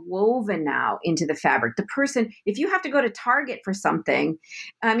interwoven now into the fabric. The person, if you have to go to Target for something,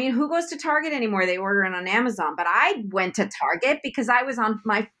 who goes to Target anymore? They order it on Amazon. But I went to Target because I was on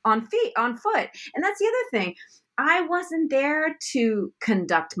foot, and that's the other thing. I wasn't there to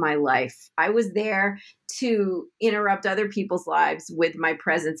conduct my life. I was there to interrupt other people's lives with my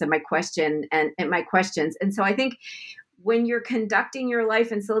presence and my question and my questions. And so I think when you're conducting your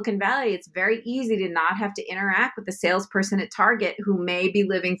life in Silicon Valley, it's very easy to not have to interact with the salesperson at Target who may be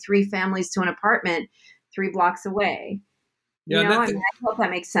living 3 families to an apartment 3 blocks away. Yeah, I hope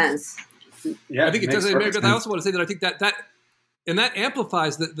that makes sense. Yeah, I think it does. But I also want to say that I think that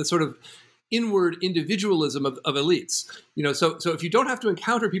amplifies the sort of inward individualism of elites. So if you don't have to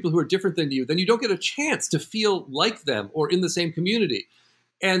encounter people who are different than you, then you don't get a chance to feel like them or in the same community.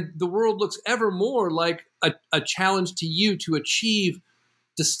 And the world looks ever more like a challenge to you to achieve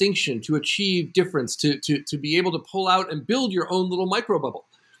distinction, to achieve difference, to be able to pull out and build your own little micro bubble.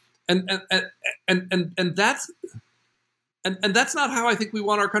 And that's not how I think we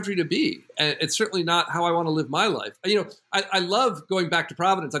want our country to be. And it's certainly not how I want to live my life. I love going back to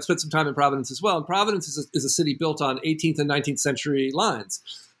Providence. I've spent some time in Providence as well. And Providence is a city built on 18th and 19th century lines.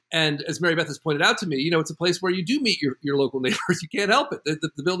 And as Mary Beth has pointed out to me, it's a place where you do meet your local neighbors. You can't help it.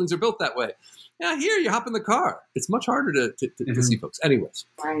 The buildings are built that way. Yeah, here you hop in the car. It's much harder to see folks. Anyways.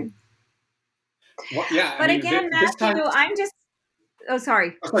 Right. Well, yeah. But again, Matthew, I'm just... Oh,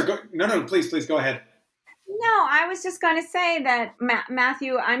 sorry. Oh, sorry. No, please go ahead. No, I was just going to say that,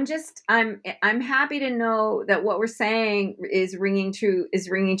 Matthew, I'm happy to know that what we're saying is ringing true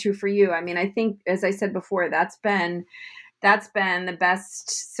for you. I mean, I think, as I said before, that's been the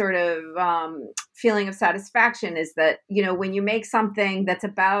best sort of feeling of satisfaction, is that, when you make something that's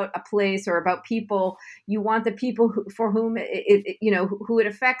about a place or about people, you want the people for whom who it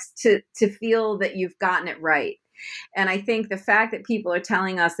affects to feel that you've gotten it right. And I think the fact that people are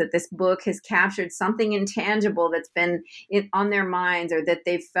telling us that this book has captured something intangible that's been on their minds or that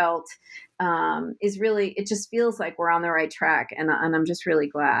they've felt is really, it just feels like we're on the right track. And I'm just really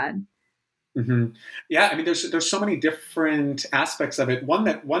glad. Mm-hmm. Yeah, I mean, there's so many different aspects of it. One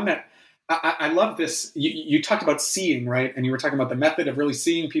that I love this. You talked about seeing, right? And you were talking about the method of really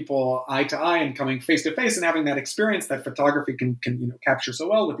seeing people eye to eye and coming face to face and having that experience that photography can capture so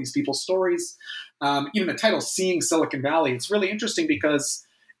well with these people's stories. Even the title, Seeing Silicon Valley, it's really interesting because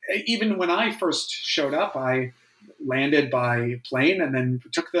even when I first showed up, I landed by plane and then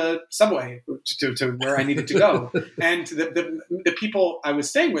took the subway to where I needed to go. And the people I was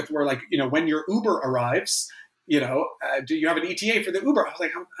staying with were like, when your Uber arrives, do you have an ETA for the Uber? I was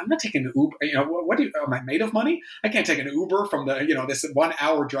like, I'm not taking the Uber. What am I made of money? I can't take an Uber from the, this 1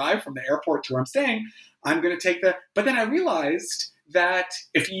 hour drive from the airport to where I'm staying. I'm going to take but then I realized that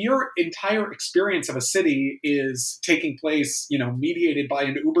if your entire experience of a city is taking place, mediated by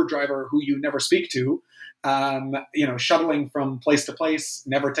an Uber driver who you never speak to, shuttling from place to place,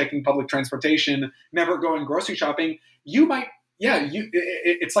 never taking public transportation, never going grocery shopping, you might,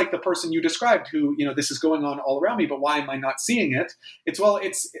 it's like the person you described who, this is going on all around me, but why am I not seeing it? It's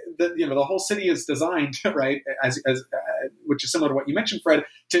the whole city is designed, right, as which is similar to what you mentioned, Fred,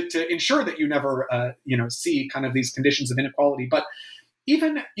 to ensure that you never, see kind of these conditions of inequality. But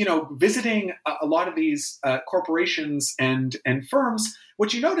even, visiting a lot of these corporations and firms,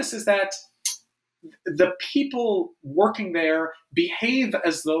 what you notice is that the people working there behave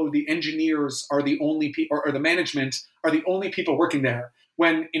as though the engineers are the only people, or the management are the only people working there.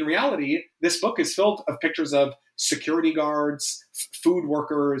 When in reality, this book is filled of pictures of security guards, food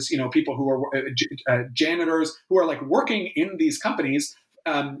workers, people who are janitors, who are like working in these companies,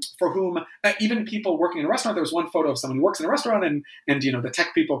 for whom even people working in a restaurant. There was one photo of someone who works in a restaurant, and the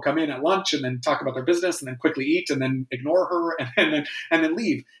tech people come in at lunch and then talk about their business and then quickly eat and then ignore her and then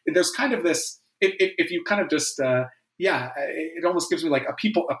leave. There's kind of this. If you kind of just, it almost gives me like a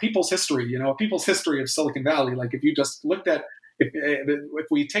people's history, a people's history of Silicon Valley. Like if you just looked at, if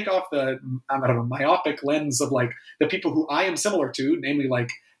we take off the, myopic lens of like the people who I am similar to, namely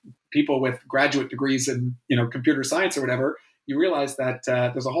like people with graduate degrees in, computer science or whatever, you realize that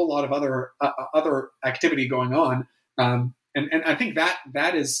there's a whole lot of other activity going on. And I think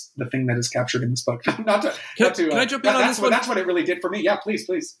that is the thing that is captured in this book. Can I jump in on this one? That's what it really did for me. Yeah,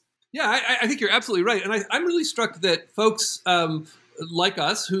 please. Yeah, I think you're absolutely right. And I'm really struck that folks like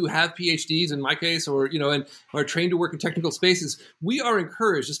us who have PhDs, in my case, or, and are trained to work in technical spaces, we are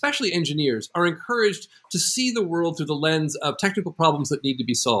encouraged, especially engineers, are encouraged to see the world through the lens of technical problems that need to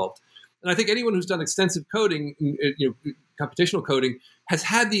be solved. And I think anyone who's done extensive coding, computational coding, has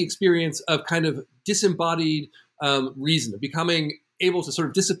had the experience of kind of disembodied reason, of becoming able to sort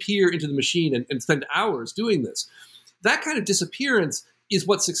of disappear into the machine and spend hours doing this. That kind of disappearance is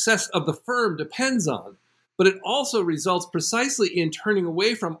what success of the firm depends on. But it also results precisely in turning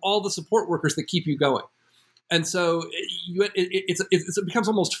away from all the support workers that keep you going. And so it becomes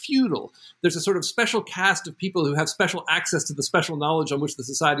almost feudal. There's a sort of special caste of people who have special access to the special knowledge on which the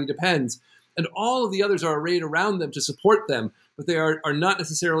society depends. And all of the others are arrayed around them to support them, but they are not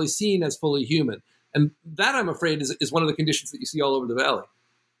necessarily seen as fully human. And that, I'm afraid, is one of the conditions that you see all over the Valley.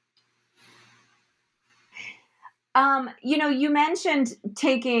 You mentioned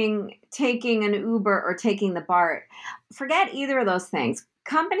taking an Uber or taking the BART. Forget either of those things.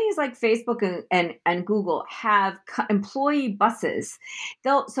 Companies like Facebook and Google have employee buses.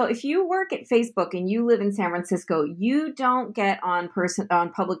 So if you work at Facebook and you live in San Francisco, you don't get on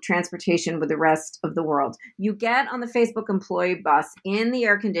public transportation with the rest of the world. You get on the Facebook employee bus in the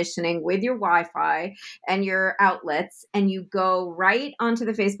air conditioning with your Wi-Fi and your outlets, and you go right onto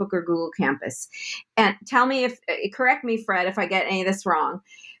the Facebook or Google campus. And correct me, Fred, if I get any of this wrong.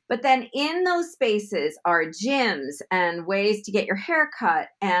 But then in those spaces are gyms and ways to get your hair cut,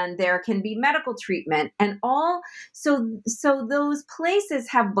 and there can be medical treatment and all. So those places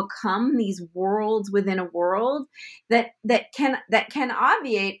have become these worlds within a world that can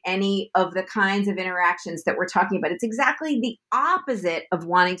obviate any of the kinds of interactions that we're talking about. It's exactly the opposite of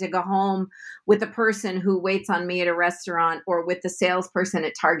wanting to go home with the person who waits on me at a restaurant or with the salesperson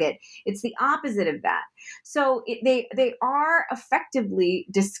at Target. It's the opposite of that. So they are effectively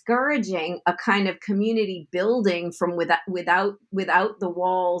discouraging a kind of community building from without the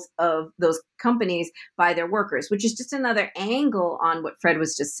walls of those companies by their workers, which is just another angle on what Fred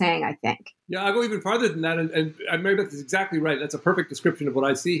was just saying, I think. Yeah, I'll go even farther than that, and Mary Beth is exactly right. That's a perfect description of what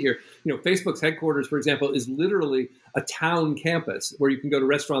I see here. Facebook's headquarters, for example, is literally a town campus where you can go to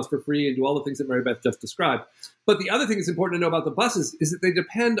restaurants for free and do all the things that Mary Beth just described. But the other thing that's important to know about the buses is that they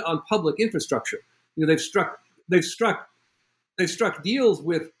depend on public infrastructure. They've struck deals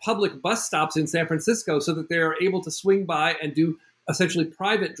with public bus stops in San Francisco so that they are able to swing by and do essentially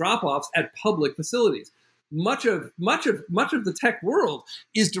private drop-offs at public facilities. Much of the tech world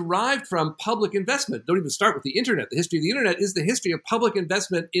is derived from public investment. Don't even start with the internet. The history of the internet is the history of public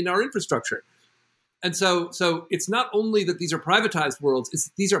investment in our infrastructure. And so it's not only that these are privatized worlds, it's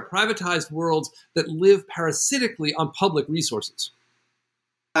that these are privatized worlds that live parasitically on public resources.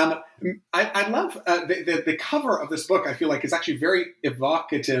 I love the cover of this book. I feel like is actually very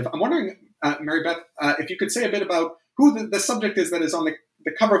evocative. I'm wondering, Mary Beth, if you could say a bit about who the subject is that is on the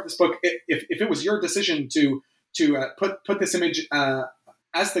cover of this book. If it was your decision to put this image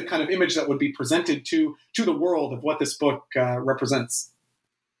as the kind of image that would be presented to the world of what this book represents.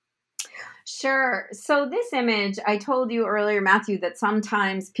 Sure. So this image, I told you earlier, Matthew, that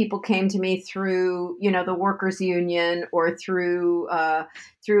sometimes people came to me through, the workers' union or through a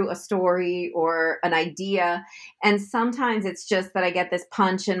story or an idea. And sometimes it's just that I get this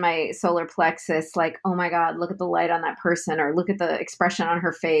punch in my solar plexus, like, oh my God, look at the light on that person, or look at the expression on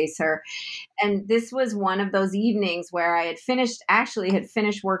her face. And this was one of those evenings where I had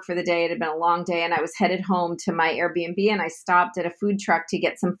finished work for the day. It had been a long day, and I was headed home to my Airbnb, and I stopped at a food truck to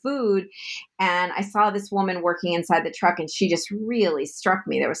get some food. And I saw this woman working inside the truck, and she just really struck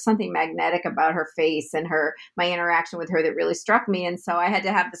me. There was something magnetic about her face and my interaction with her that really struck me. And so I had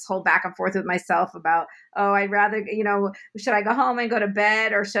to have this whole back and forth with myself about, I'd rather, should I go home and go to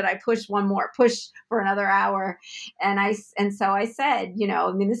bed, or should I push for another hour? And so I said,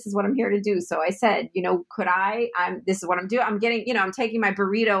 this is what I'm here to do. So I said, this is what I'm doing. I'm getting, I'm taking my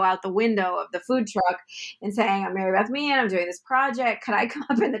burrito out the window of the food truck and saying, I'm Mary Beth Meehan, I'm doing this project. Could I come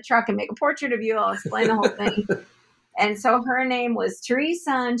up in the truck and make a portrait of you? I'll explain the whole thing. And so her name was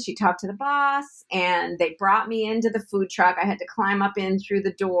Teresa, and she talked to the boss, and they brought me into the food truck. I had to climb up in through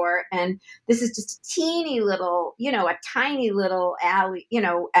the door, and this is just a teeny little, a tiny little alley,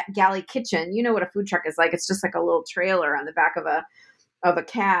 galley kitchen. You know what a food truck is like. It's just like a little trailer on the back of a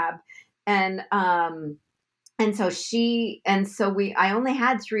cab. And so I only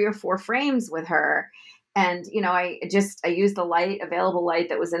had 3 or 4 frames with her. And, I used the available light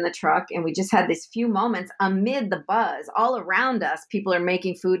that was in the truck, and we just had these few moments amid the buzz all around us. People are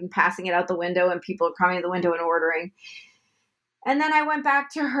making food and passing it out the window, and people are coming to the window and ordering. And then I went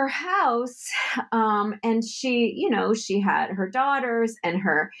back to her house, and she had her daughters, and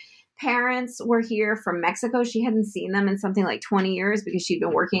her parents were here from Mexico. She hadn't seen them in something like 20 years because she'd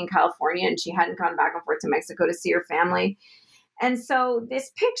been working in California, and she hadn't gone back and forth to Mexico to see her family. And so this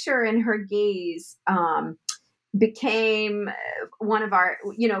picture in her gaze became one of our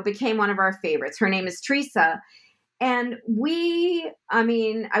favorites. Her name is Teresa. And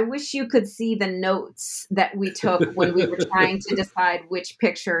I wish you could see the notes that we took when we were trying to decide which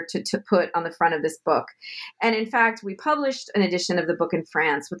picture to put on the front of this book. And in fact, we published an edition of the book in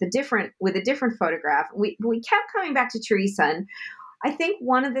France with a different photograph. We kept coming back to Teresa, I think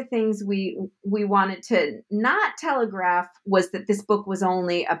one of the things we wanted to not telegraph was that this book was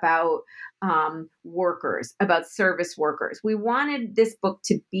only about workers, about service workers. We wanted this book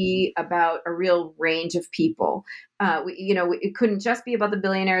to be about a real range of people. It couldn't just be about the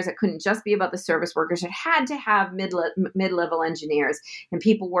billionaires. It couldn't just be about the service workers. It had to have mid-level engineers and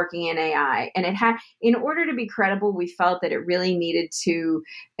people working in AI. And in order to be credible, we felt that it really needed to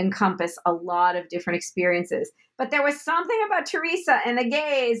encompass a lot of different experiences. But there was something about Teresa and the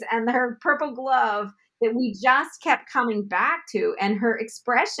gaze and her purple glove that we just kept coming back to, and her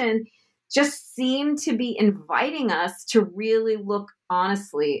expression just seemed to be inviting us to really look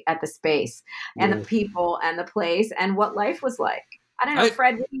honestly at the space and the people and the place and what life was like. I don't know,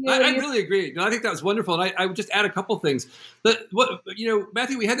 Fred. I really agree. No, I think that was wonderful. And I would just add a couple things.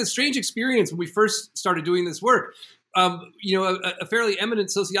 Matthew, we had this strange experience when we first started doing this work. A fairly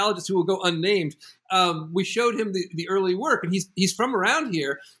eminent sociologist who will go unnamed, we showed him the early work, and he's from around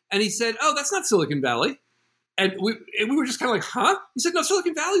here. And he said, "Oh, that's not Silicon Valley." And we were just kind of like, huh? He said, no,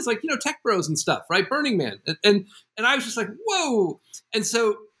 Silicon Valley's like, tech bros and stuff, right? Burning Man. And I was just like, whoa. And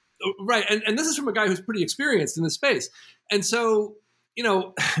so, right. And this is from a guy who's pretty experienced in this space. And so,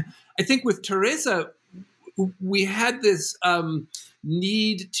 I think with Teresa, we had this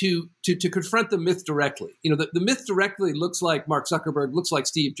need to confront the myth directly. The myth directly looks like Mark Zuckerberg, looks like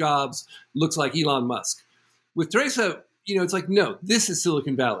Steve Jobs, looks like Elon Musk. With Teresa, it's like, no, this is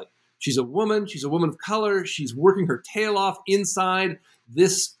Silicon Valley. She's a woman of color. She's working her tail off inside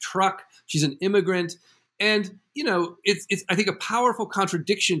this truck. She's an immigrant. And, it's I think a powerful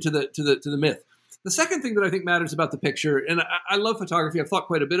contradiction to the myth. The second thing that I think matters about the picture, and I love photography, I've thought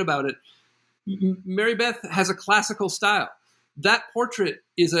quite a bit about it. Mary Beth has a classical style. That portrait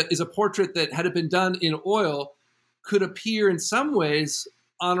is a portrait that, had it been done in oil, could appear in some ways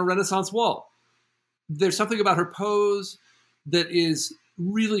on a Renaissance wall. There's something about her pose that is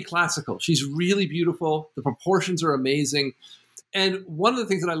really classical. She's really beautiful. The proportions are amazing. And one of the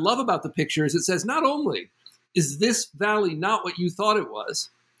things that I love about the picture is it says, not only is this valley not what you thought it was,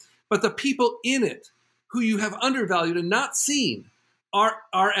 but the people in it who you have undervalued and not seen are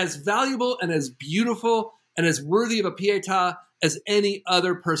as valuable and as beautiful and as worthy of a pietà as any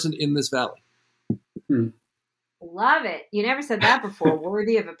other person in this valley. Love it. You never said that before.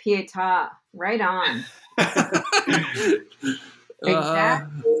 Worthy of a pietà. Right on.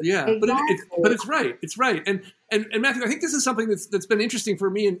 Exactly. But it's right. It's right. And Matthew, I think this is something that's been interesting for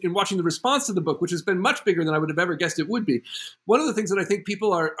me in watching the response to the book, which has been much bigger than I would have ever guessed it would be. One of the things that I think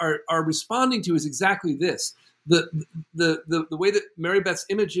people are responding to is exactly this: the way that Mary Beth's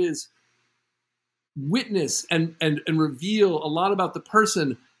images witness and reveal a lot about the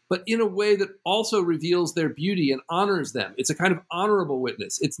person, but in a way that also reveals their beauty and honors them. It's a kind of honorable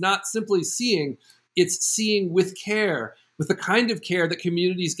witness. It's not simply seeing; it's seeing with care, with the kind of care that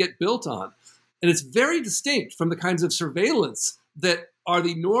communities get built on. And it's very distinct from the kinds of surveillance that are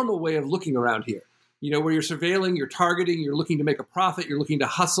the normal way of looking around here, where you're surveilling, you're targeting, you're looking to make a profit, you're looking to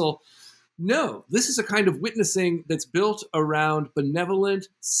hustle. No, this is a kind of witnessing that's built around benevolent,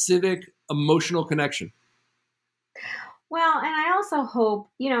 civic, emotional connection. Well, and I also hope,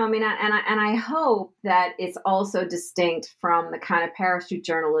 I hope that it's also distinct from the kind of parachute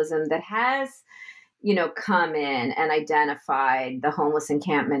journalism that has, come in and identified the homeless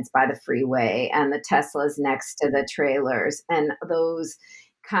encampments by the freeway and the Teslas next to the trailers and those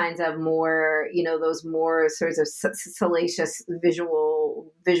kinds of more, those more sorts of salacious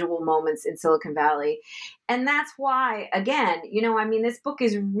visual moments in Silicon Valley. And that's why, again, this book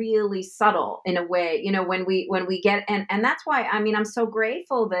is really subtle in a way, when we get, and that's why, I'm so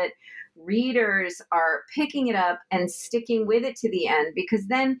grateful that readers are picking it up and sticking with it to the end, because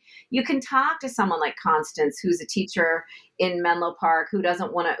then you can talk to someone like Constance, who's a teacher in Menlo Park, who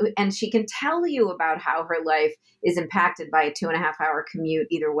doesn't want to, and she can tell you about how her life is impacted by a 2.5-hour commute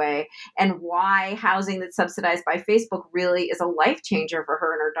either way, and why housing that's subsidized by Facebook really is a life changer for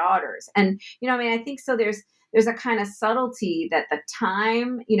her and her daughters. And, I think so there's a kind of subtlety that the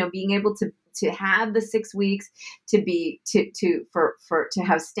time, being able to have the 6 weeks to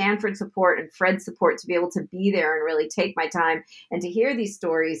have Stanford support and Fred support, to be able to be there and really take my time and to hear these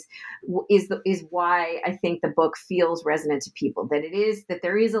stories is why I think the book feels resonant to people, that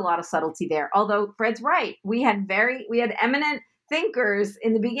there is a lot of subtlety there. Although Fred's right. We had eminent thinkers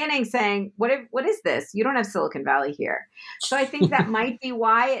in the beginning saying, what is this? You don't have Silicon Valley here. So I think that might be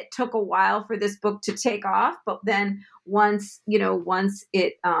why it took a while for this book to take off. But then once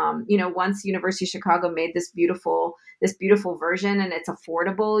University of Chicago made this beautiful version and it's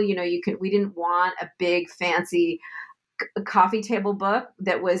affordable, we didn't want a big fancy coffee table book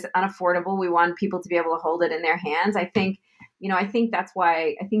that was unaffordable. We wanted people to be able to hold it in their hands. I think I think that's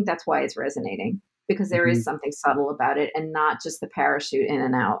why it's resonating, because there is something subtle about it and not just the parachute in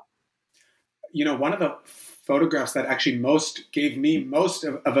and out. One of the photographs that actually gave me most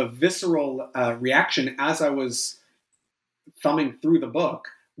of a visceral reaction as I was thumbing through the book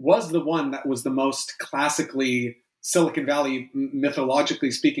was the one that was the most classically Silicon Valley,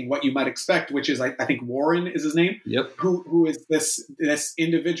 mythologically speaking, what you might expect, which is, I think Warren is his name. Yep. Who is this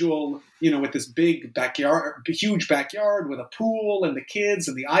individual, with this big backyard, huge backyard with a pool and the kids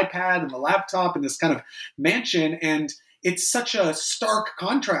and the iPad and the laptop and this kind of mansion. And it's such a stark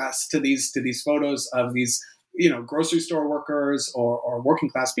contrast to these photos of these, grocery store workers or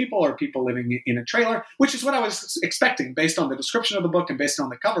working class people or people living in a trailer, which is what I was expecting based on the description of the book and based on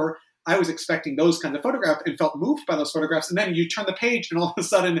the cover. I was expecting those kinds of photographs and felt moved by those photographs. And then you turn the page and all of a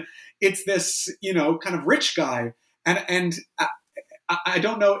sudden it's this, kind of rich guy. And I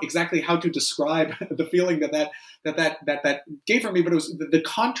don't know exactly how to describe the feeling that gave for me, but it was the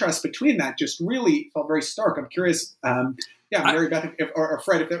contrast between that just really felt very stark. I'm curious, Mary Beth or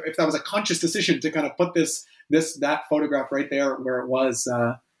Fred, if that was a conscious decision to kind of put that photograph right there where it was,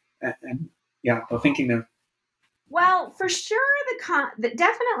 thinking there. Well, for sure,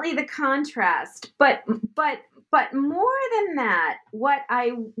 definitely the contrast, but more than that, what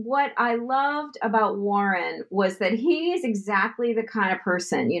I loved about Warren was that he is exactly the kind of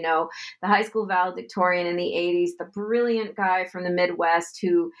person, the high school valedictorian in the 80s, the brilliant guy from the Midwest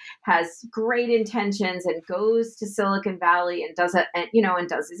who has great intentions and goes to Silicon Valley and does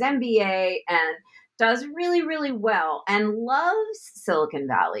his MBA and does really, really well and loves Silicon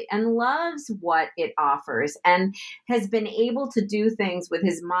Valley and loves what it offers and has been able to do things with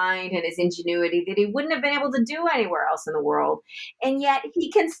his mind and his ingenuity that he wouldn't have been able to do anywhere else in the world. And yet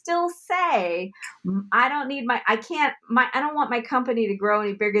he can still say, I don't want my company to grow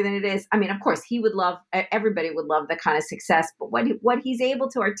any bigger than it is. I mean, of course, everybody would love that kind of success. But what he's able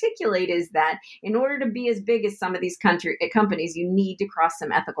to articulate is that in order to be as big as some of these companies, you need to cross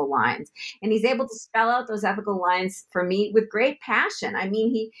some ethical lines. And he's able to spell out those ethical lines for me with great passion. I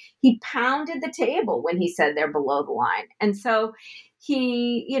mean, he pounded the table when he said they're below the line. And so so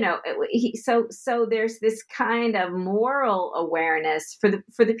there's this kind of moral awareness for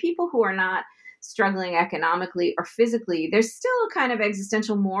the people who are not struggling economically or physically. There's still a kind of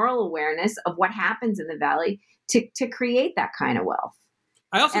existential moral awareness of what happens in the Valley to create that kind of wealth.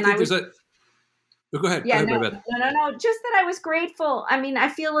 I also think there's a... Go ahead. Yeah, no. Just that I was grateful. I mean, I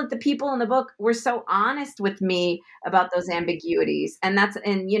feel that the people in the book were so honest with me about those ambiguities, and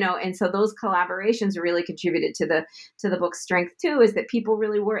so those collaborations really contributed to the book's strength too. Is that people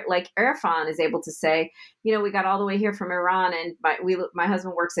really were, like Irfan is able to say, we got all the way here from Iran, and my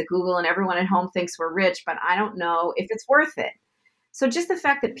husband works at Google, and everyone at home thinks we're rich, but I don't know if it's worth it. So just the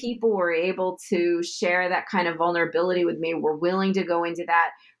fact that people were able to share that kind of vulnerability with me, were willing to go into that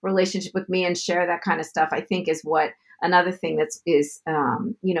relationship with me and share that kind of stuff, I think is what another thing that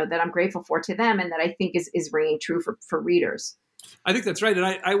I'm grateful for to them, and that I think is ringing true for readers. I think that's right. And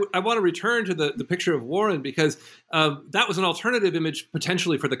I want to return to the picture of Warren, because that was an alternative image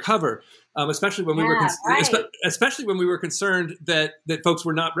potentially for the cover, especially when we were concerned that folks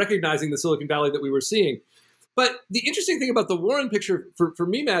were not recognizing the Silicon Valley that we were seeing. But the interesting thing about the Warren picture for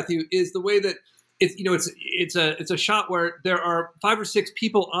me, Matthew, is the way that it's a shot where there are 5 or 6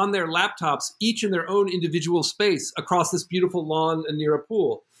 people on their laptops, each in their own individual space across this beautiful lawn and near a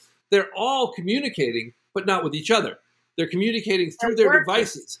pool. They're all communicating, but not with each other. They're communicating through their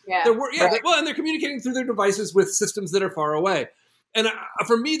devices. Yeah. And they're communicating through their devices with systems that are far away. And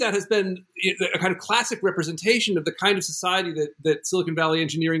for me, that has been a kind of classic representation of the kind of society that Silicon Valley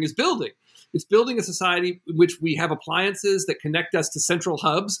engineering is building. It's building a society in which we have appliances that connect us to central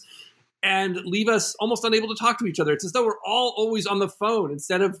hubs and leave us almost unable to talk to each other. It's as though we're all always on the phone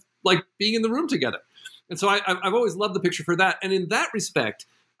instead of like being in the room together. And so I've always loved the picture for that. And in that respect,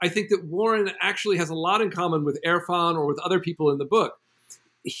 I think that Warren actually has a lot in common with Irfan or with other people in the book.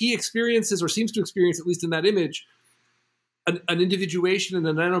 He experiences, or seems to experience, at least in that image, an individuation and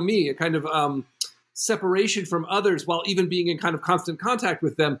an anomie, a kind of separation from others while even being in kind of constant contact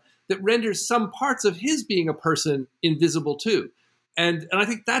with them, that renders some parts of his being a person invisible too. And I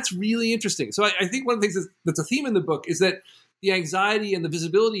think that's really interesting. So I think one of the things that's a theme in the book is that the anxiety and the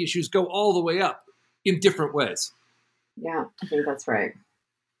visibility issues go all the way up in different ways. Yeah, I think that's right.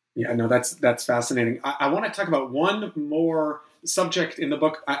 Yeah, no, that's fascinating. I want to talk about one more subject in the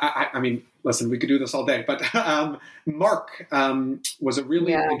book. I mean, listen, we could do this all day, but Mark was a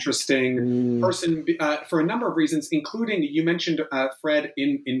really interesting person for a number of reasons, including you mentioned, Fred,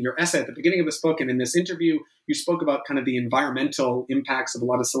 in your essay at the beginning of this book and in this interview, you spoke about kind of the environmental impacts of a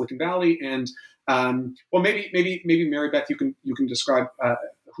lot of Silicon Valley and Well, maybe Mary Beth, you can describe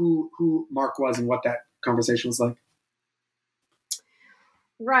who Mark was and what that conversation was like.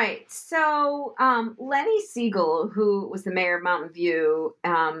 Right. So Lenny Siegel, who was the mayor of Mountain View,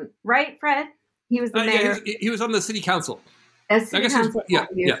 right, Fred? He was the mayor. Yeah, he was on the city council. City council. Yeah.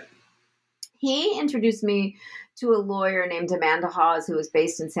 He introduced me to a lawyer named Amanda Hawes, who was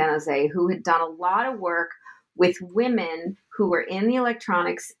based in San Jose, who had done a lot of work with women who were in the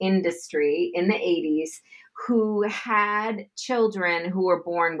electronics industry in the 80s, who had children who were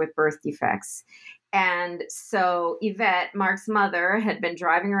born with birth defects. And so Yvette, Mark's mother, had been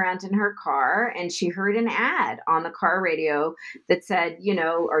driving around in her car, and she heard an ad on the car radio that said,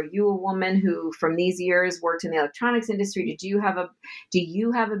 are you a woman who from these years worked in the electronics industry? Do you have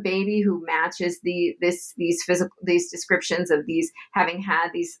a baby who matches these descriptions of these having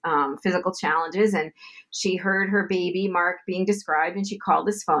had these physical challenges? And she heard her baby Mark being described, and she called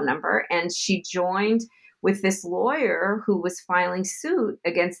his phone number, and she joined with this lawyer who was filing suit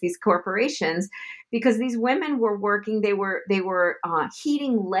against these corporations because these women were working, they were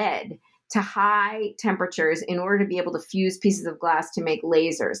heating lead to high temperatures in order to be able to fuse pieces of glass to make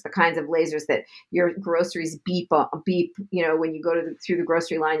lasers, the kinds of lasers that your groceries beep, when you go through the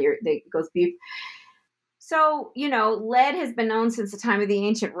grocery line, it goes beep. So, lead has been known since the time of the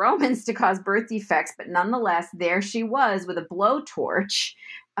ancient Romans to cause birth defects, but nonetheless, there she was with a blowtorch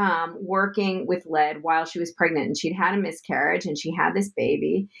working with lead while she was pregnant, and she'd had a miscarriage, and she had this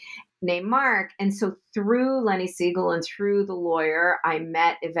baby named Mark. And so through Lenny Siegel and through the lawyer, I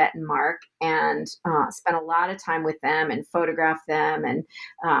met Yvette and Mark and spent a lot of time with them and photographed them. And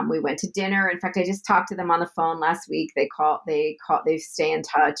we went to dinner. In fact, I just talked to them on the phone last week. They stay in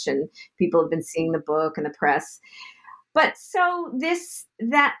touch, and people have been seeing the book and the press. But so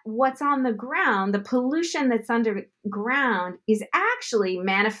what's on the ground, the pollution that's underground is actually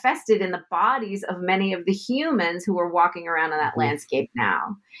manifested in the bodies of many of the humans who are walking around in that landscape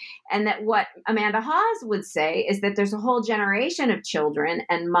now. And that what Amanda Hawes would say is that there's a whole generation of children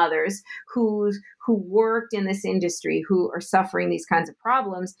and mothers who worked in this industry who are suffering these kinds of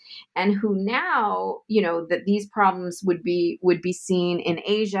problems, and who now, that these problems would be seen in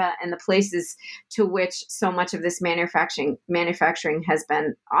Asia and the places to which so much of this manufacturing has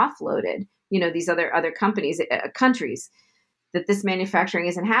been offloaded, these other countries, that this manufacturing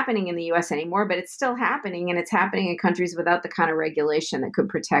isn't happening in the US anymore, but it's still happening, and it's happening in countries without the kind of regulation that could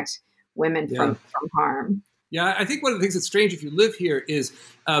protect women from harm. Yeah, I think one of the things that's strange if you live here is,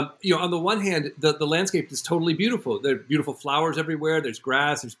 on the one hand, the landscape is totally beautiful. There are beautiful flowers everywhere. There's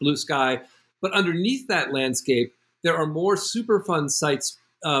grass, there's blue sky. But underneath that landscape, there are more Superfund sites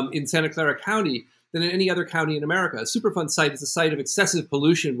in Santa Clara County than in any other county in America. A Superfund site is a site of excessive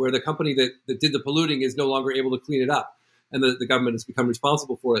pollution where the company that did the polluting is no longer able to clean it up, and the government has become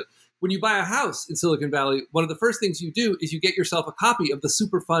responsible for it. When you buy a house in Silicon Valley, one of the first things you do is you get yourself a copy of the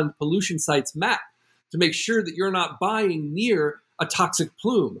Superfund pollution sites map to make sure that you're not buying near a toxic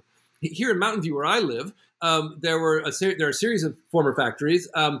plume. Here in Mountain View, where I live, there are a series of former factories.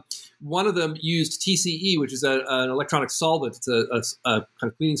 One of them used TCE, which is an electronic solvent. It's a kind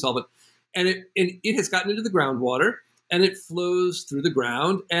of cleaning solvent. And it has gotten into the groundwater, and it flows through the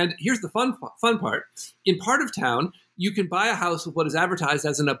ground. And here's the fun part. In part of town, you can buy a house with what is advertised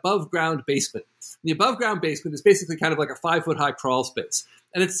as an above-ground basement. The above-ground basement is basically kind of like a 5-foot-high crawl space,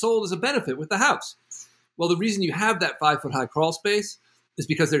 and it's sold as a benefit with the house. Well, the reason you have that 5-foot-high crawl space is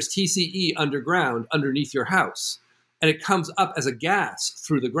because there's TCE underground underneath your house, and it comes up as a gas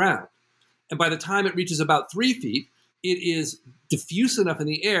through the ground. And by the time it reaches about 3 feet, it is diffuse enough in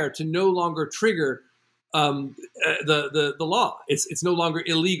the air to no longer trigger the law. It's no longer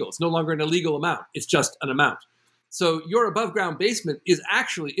illegal. It's no longer an illegal amount. It's just an amount. So your above ground basement is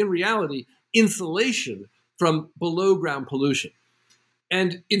actually, in reality, insulation from below ground pollution.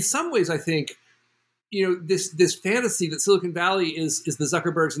 And in some ways, I think, this fantasy that Silicon Valley is the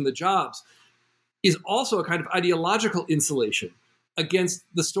Zuckerbergs and the Jobs is also a kind of ideological insulation against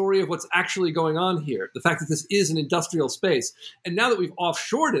the story of what's actually going on here. The fact that this is an industrial space. And now that we've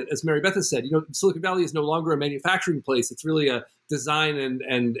offshored it, as Mary Beth has said, Silicon Valley is no longer a manufacturing place. It's really a design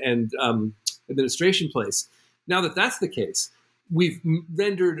and administration place. Now that that's the case, we've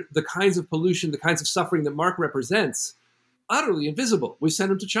rendered the kinds of pollution, the kinds of suffering that Mark represents utterly invisible. We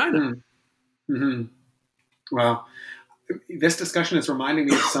sent him to China. Mm-hmm. Well, this discussion is reminding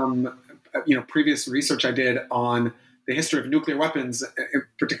me of some, previous research I did on the history of nuclear weapons. In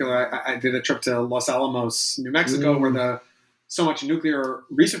particular, I did a trip to Los Alamos, New Mexico, where so much nuclear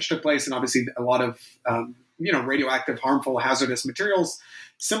research took place, and obviously a lot of radioactive, harmful, hazardous materials.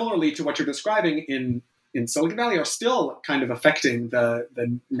 Similarly to what you're describing in in Silicon Valley are still kind of affecting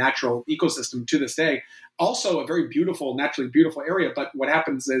the natural ecosystem to this day. Also a very beautiful, naturally beautiful area. But what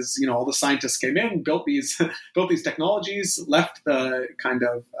happens is, all the scientists came in, built these technologies, left the kind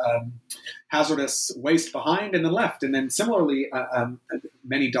of hazardous waste behind, and then left. And then similarly,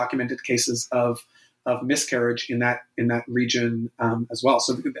 many documented cases of miscarriage in that region as well.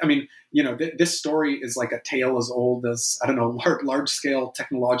 So, I mean, this story is like a tale as old as, I don't know, large scale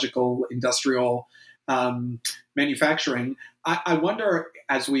technological, industrial manufacturing. I wonder,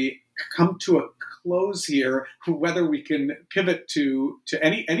 as we come to a close here, whether we can pivot to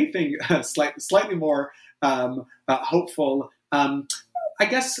anything slightly more hopeful. I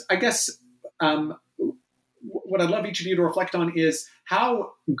guess what I'd love each of you to reflect on is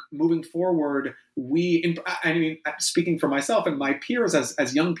how, moving forward, speaking for myself and my peers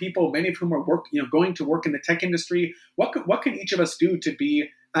as young people, many of whom are going to work in the tech industry, what can each of us do to be,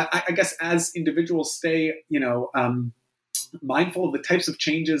 I guess, as individuals, stay, mindful of the types of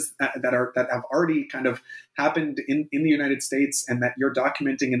changes that have already kind of happened in the United States and that you're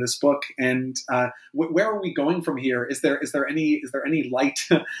documenting in this book, and where are we going from here? Is there any light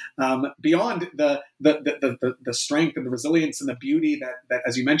beyond the strength and the resilience and the beauty that,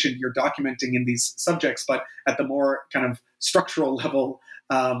 as you mentioned, you're documenting in these subjects, but at the more kind of structural level,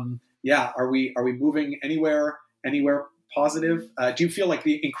 are we moving anywhere positive? Do you feel like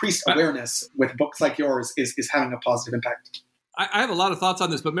the increased awareness with books like yours is having a positive impact? I have a lot of thoughts on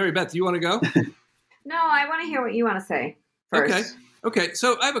this, but Mary Beth, do you want to go? No, I want to hear what you want to say first. Okay.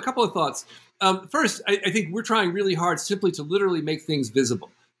 So I have a couple of thoughts. First, I think we're trying really hard simply to literally make things visible,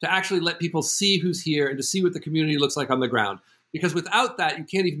 to actually let people see who's here and to see what the community looks like on the ground. Because without that, you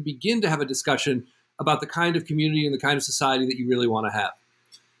can't even begin to have a discussion about the kind of community and the kind of society that you really want to have.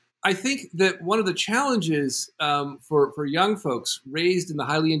 I think that one of the challenges for young folks raised in the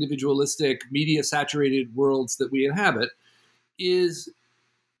highly individualistic, media-saturated worlds that we inhabit is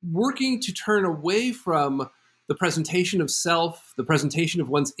working to turn away from the presentation of self, the presentation of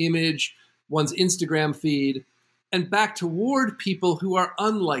one's image, one's Instagram feed, and back toward people who are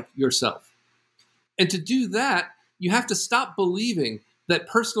unlike yourself. And to do that, you have to stop believing that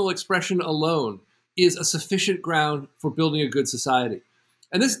personal expression alone is a sufficient ground for building a good society.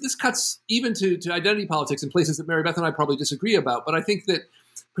 And this cuts even to identity politics in places that Mary Beth and I probably disagree about. But I think that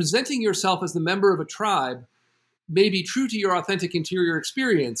presenting yourself as the member of a tribe may be true to your authentic interior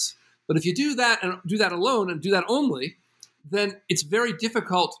experience. But if you do that and do that alone and do that only, then it's very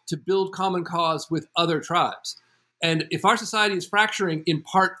difficult to build common cause with other tribes. And if our society is fracturing in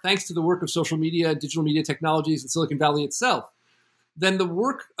part thanks to the work of social media, digital media technologies, and Silicon Valley itself, then the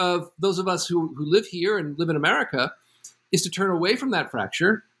work of those of us who live here and live in America is to turn away from that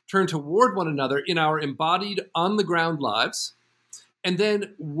fracture, turn toward one another in our embodied, on-the-ground lives, and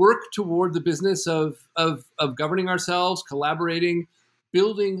then work toward the business of governing ourselves, collaborating,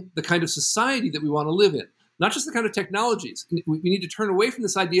 building the kind of society that we want to live in, not just the kind of technologies. We need to turn away from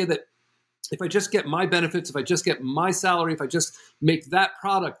this idea that if I just get my benefits, if I just get my salary, if I just make that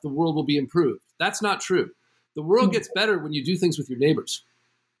product, the world will be improved. That's not true. The world gets better when you do things with your neighbors.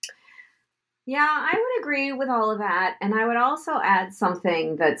 Yeah, I would agree with all of that. And I would also add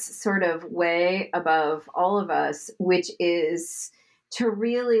something that's sort of way above all of us, which is to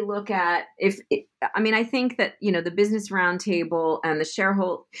really look at I think that, the Business Roundtable and the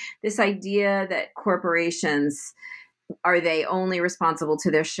shareholder, this idea that corporations, are they only responsible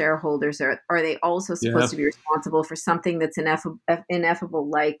to their shareholders, or are they also supposed to be responsible for something that's ineffable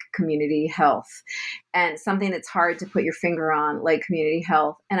like community health, and something that's hard to put your finger on like community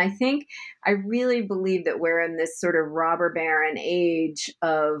health? And I really believe that we're in this sort of robber baron age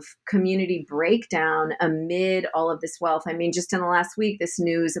of community breakdown amid all of this wealth. I mean, just in the last week, this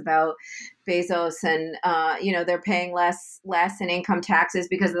news about Bezos and, they're paying less in income taxes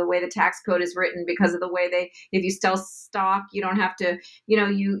because of the way the tax code is written, because of the way if you sell stock, you don't have to,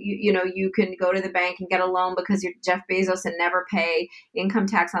 you can go to the bank and get a loan because you're Jeff Bezos and never pay income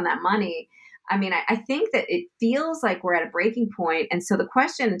tax on that money. I mean, I think that it feels like we're at a breaking point. And so the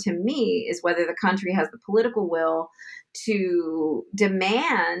question to me is whether the country has the political will to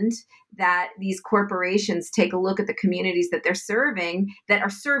demand that these corporations take a look at the communities that they're serving, that are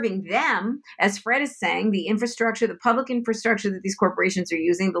serving them, as Fred is saying, the infrastructure, the public infrastructure that these corporations are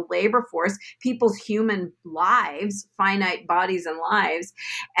using, the labor force, people's human lives, finite bodies and lives,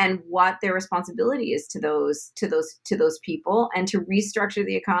 and what their responsibility is to those people, and to restructure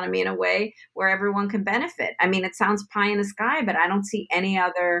the economy in a way where everyone can benefit. I mean, it sounds pie in the sky, but I don't see any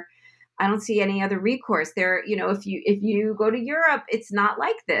other recourse there. If you go to Europe, it's not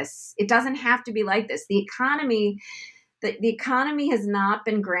like this. It doesn't have to be like this. The economy the economy has not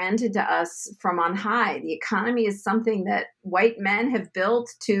been granted to us from on high. The economy is something that white men have built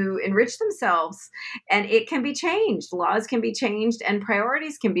to enrich themselves, and it can be changed. Laws can be changed and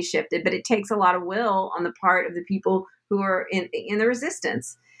priorities can be shifted, but it takes a lot of will on the part of the people who are in the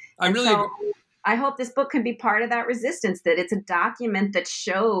resistance. I hope this book can be part of that resistance, that it's a document that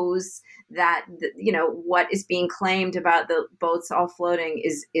shows that, what is being claimed about the boats all floating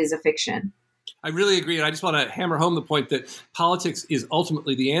is a fiction. I really agree. And I just want to hammer home the point that politics is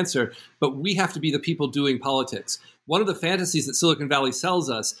ultimately the answer, but we have to be the people doing politics. One of the fantasies that Silicon Valley sells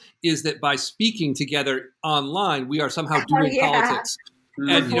us is that by speaking together online, we are somehow doing politics.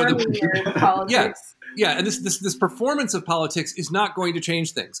 And politics. Yeah, and this performance of politics is not going to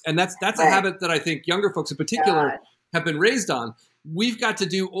change things. And that's a habit that I think younger folks in particular have been raised on. We've got to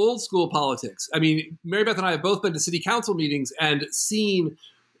do old school politics. I mean, Mary Beth and I have both been to city council meetings and seen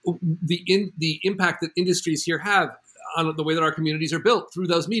the impact that industries here have on the way that our communities are built through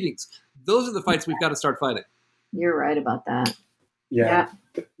those meetings. Those are the fights we've got to start fighting. You're right about that. Yeah.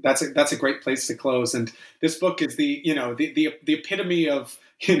 That's a great place to close. And this book is the epitome of,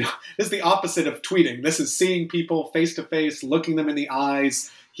 this is the opposite of tweeting. This is seeing people face to face, looking them in the eyes,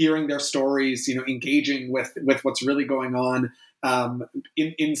 hearing their stories, engaging with what's really going on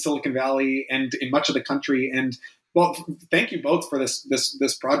in Silicon Valley and in much of the country. And well, thank you both for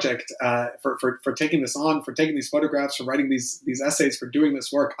this project, for taking this on, for taking these photographs, for writing these essays, for doing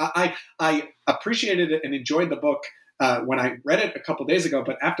this work. I appreciated it and enjoyed the book when I read it a couple days ago,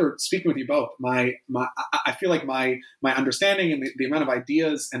 but after speaking with you both, I feel like my understanding and the amount of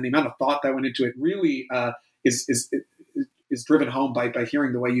ideas and the amount of thought that went into it really is driven home by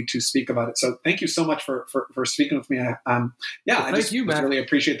hearing the way you two speak about it. So thank you so much for speaking with me. I just really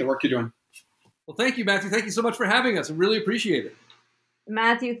appreciate the work you're doing. Well, thank you, Matthew. Thank you so much for having us. I really appreciate it.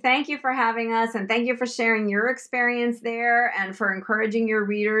 Matthew, thank you for having us, and thank you for sharing your experience there and for encouraging your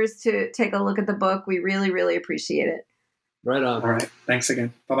readers to take a look at the book. We really, really appreciate it. Right on. All right. Thanks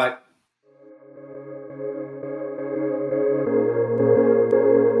again. Bye-bye.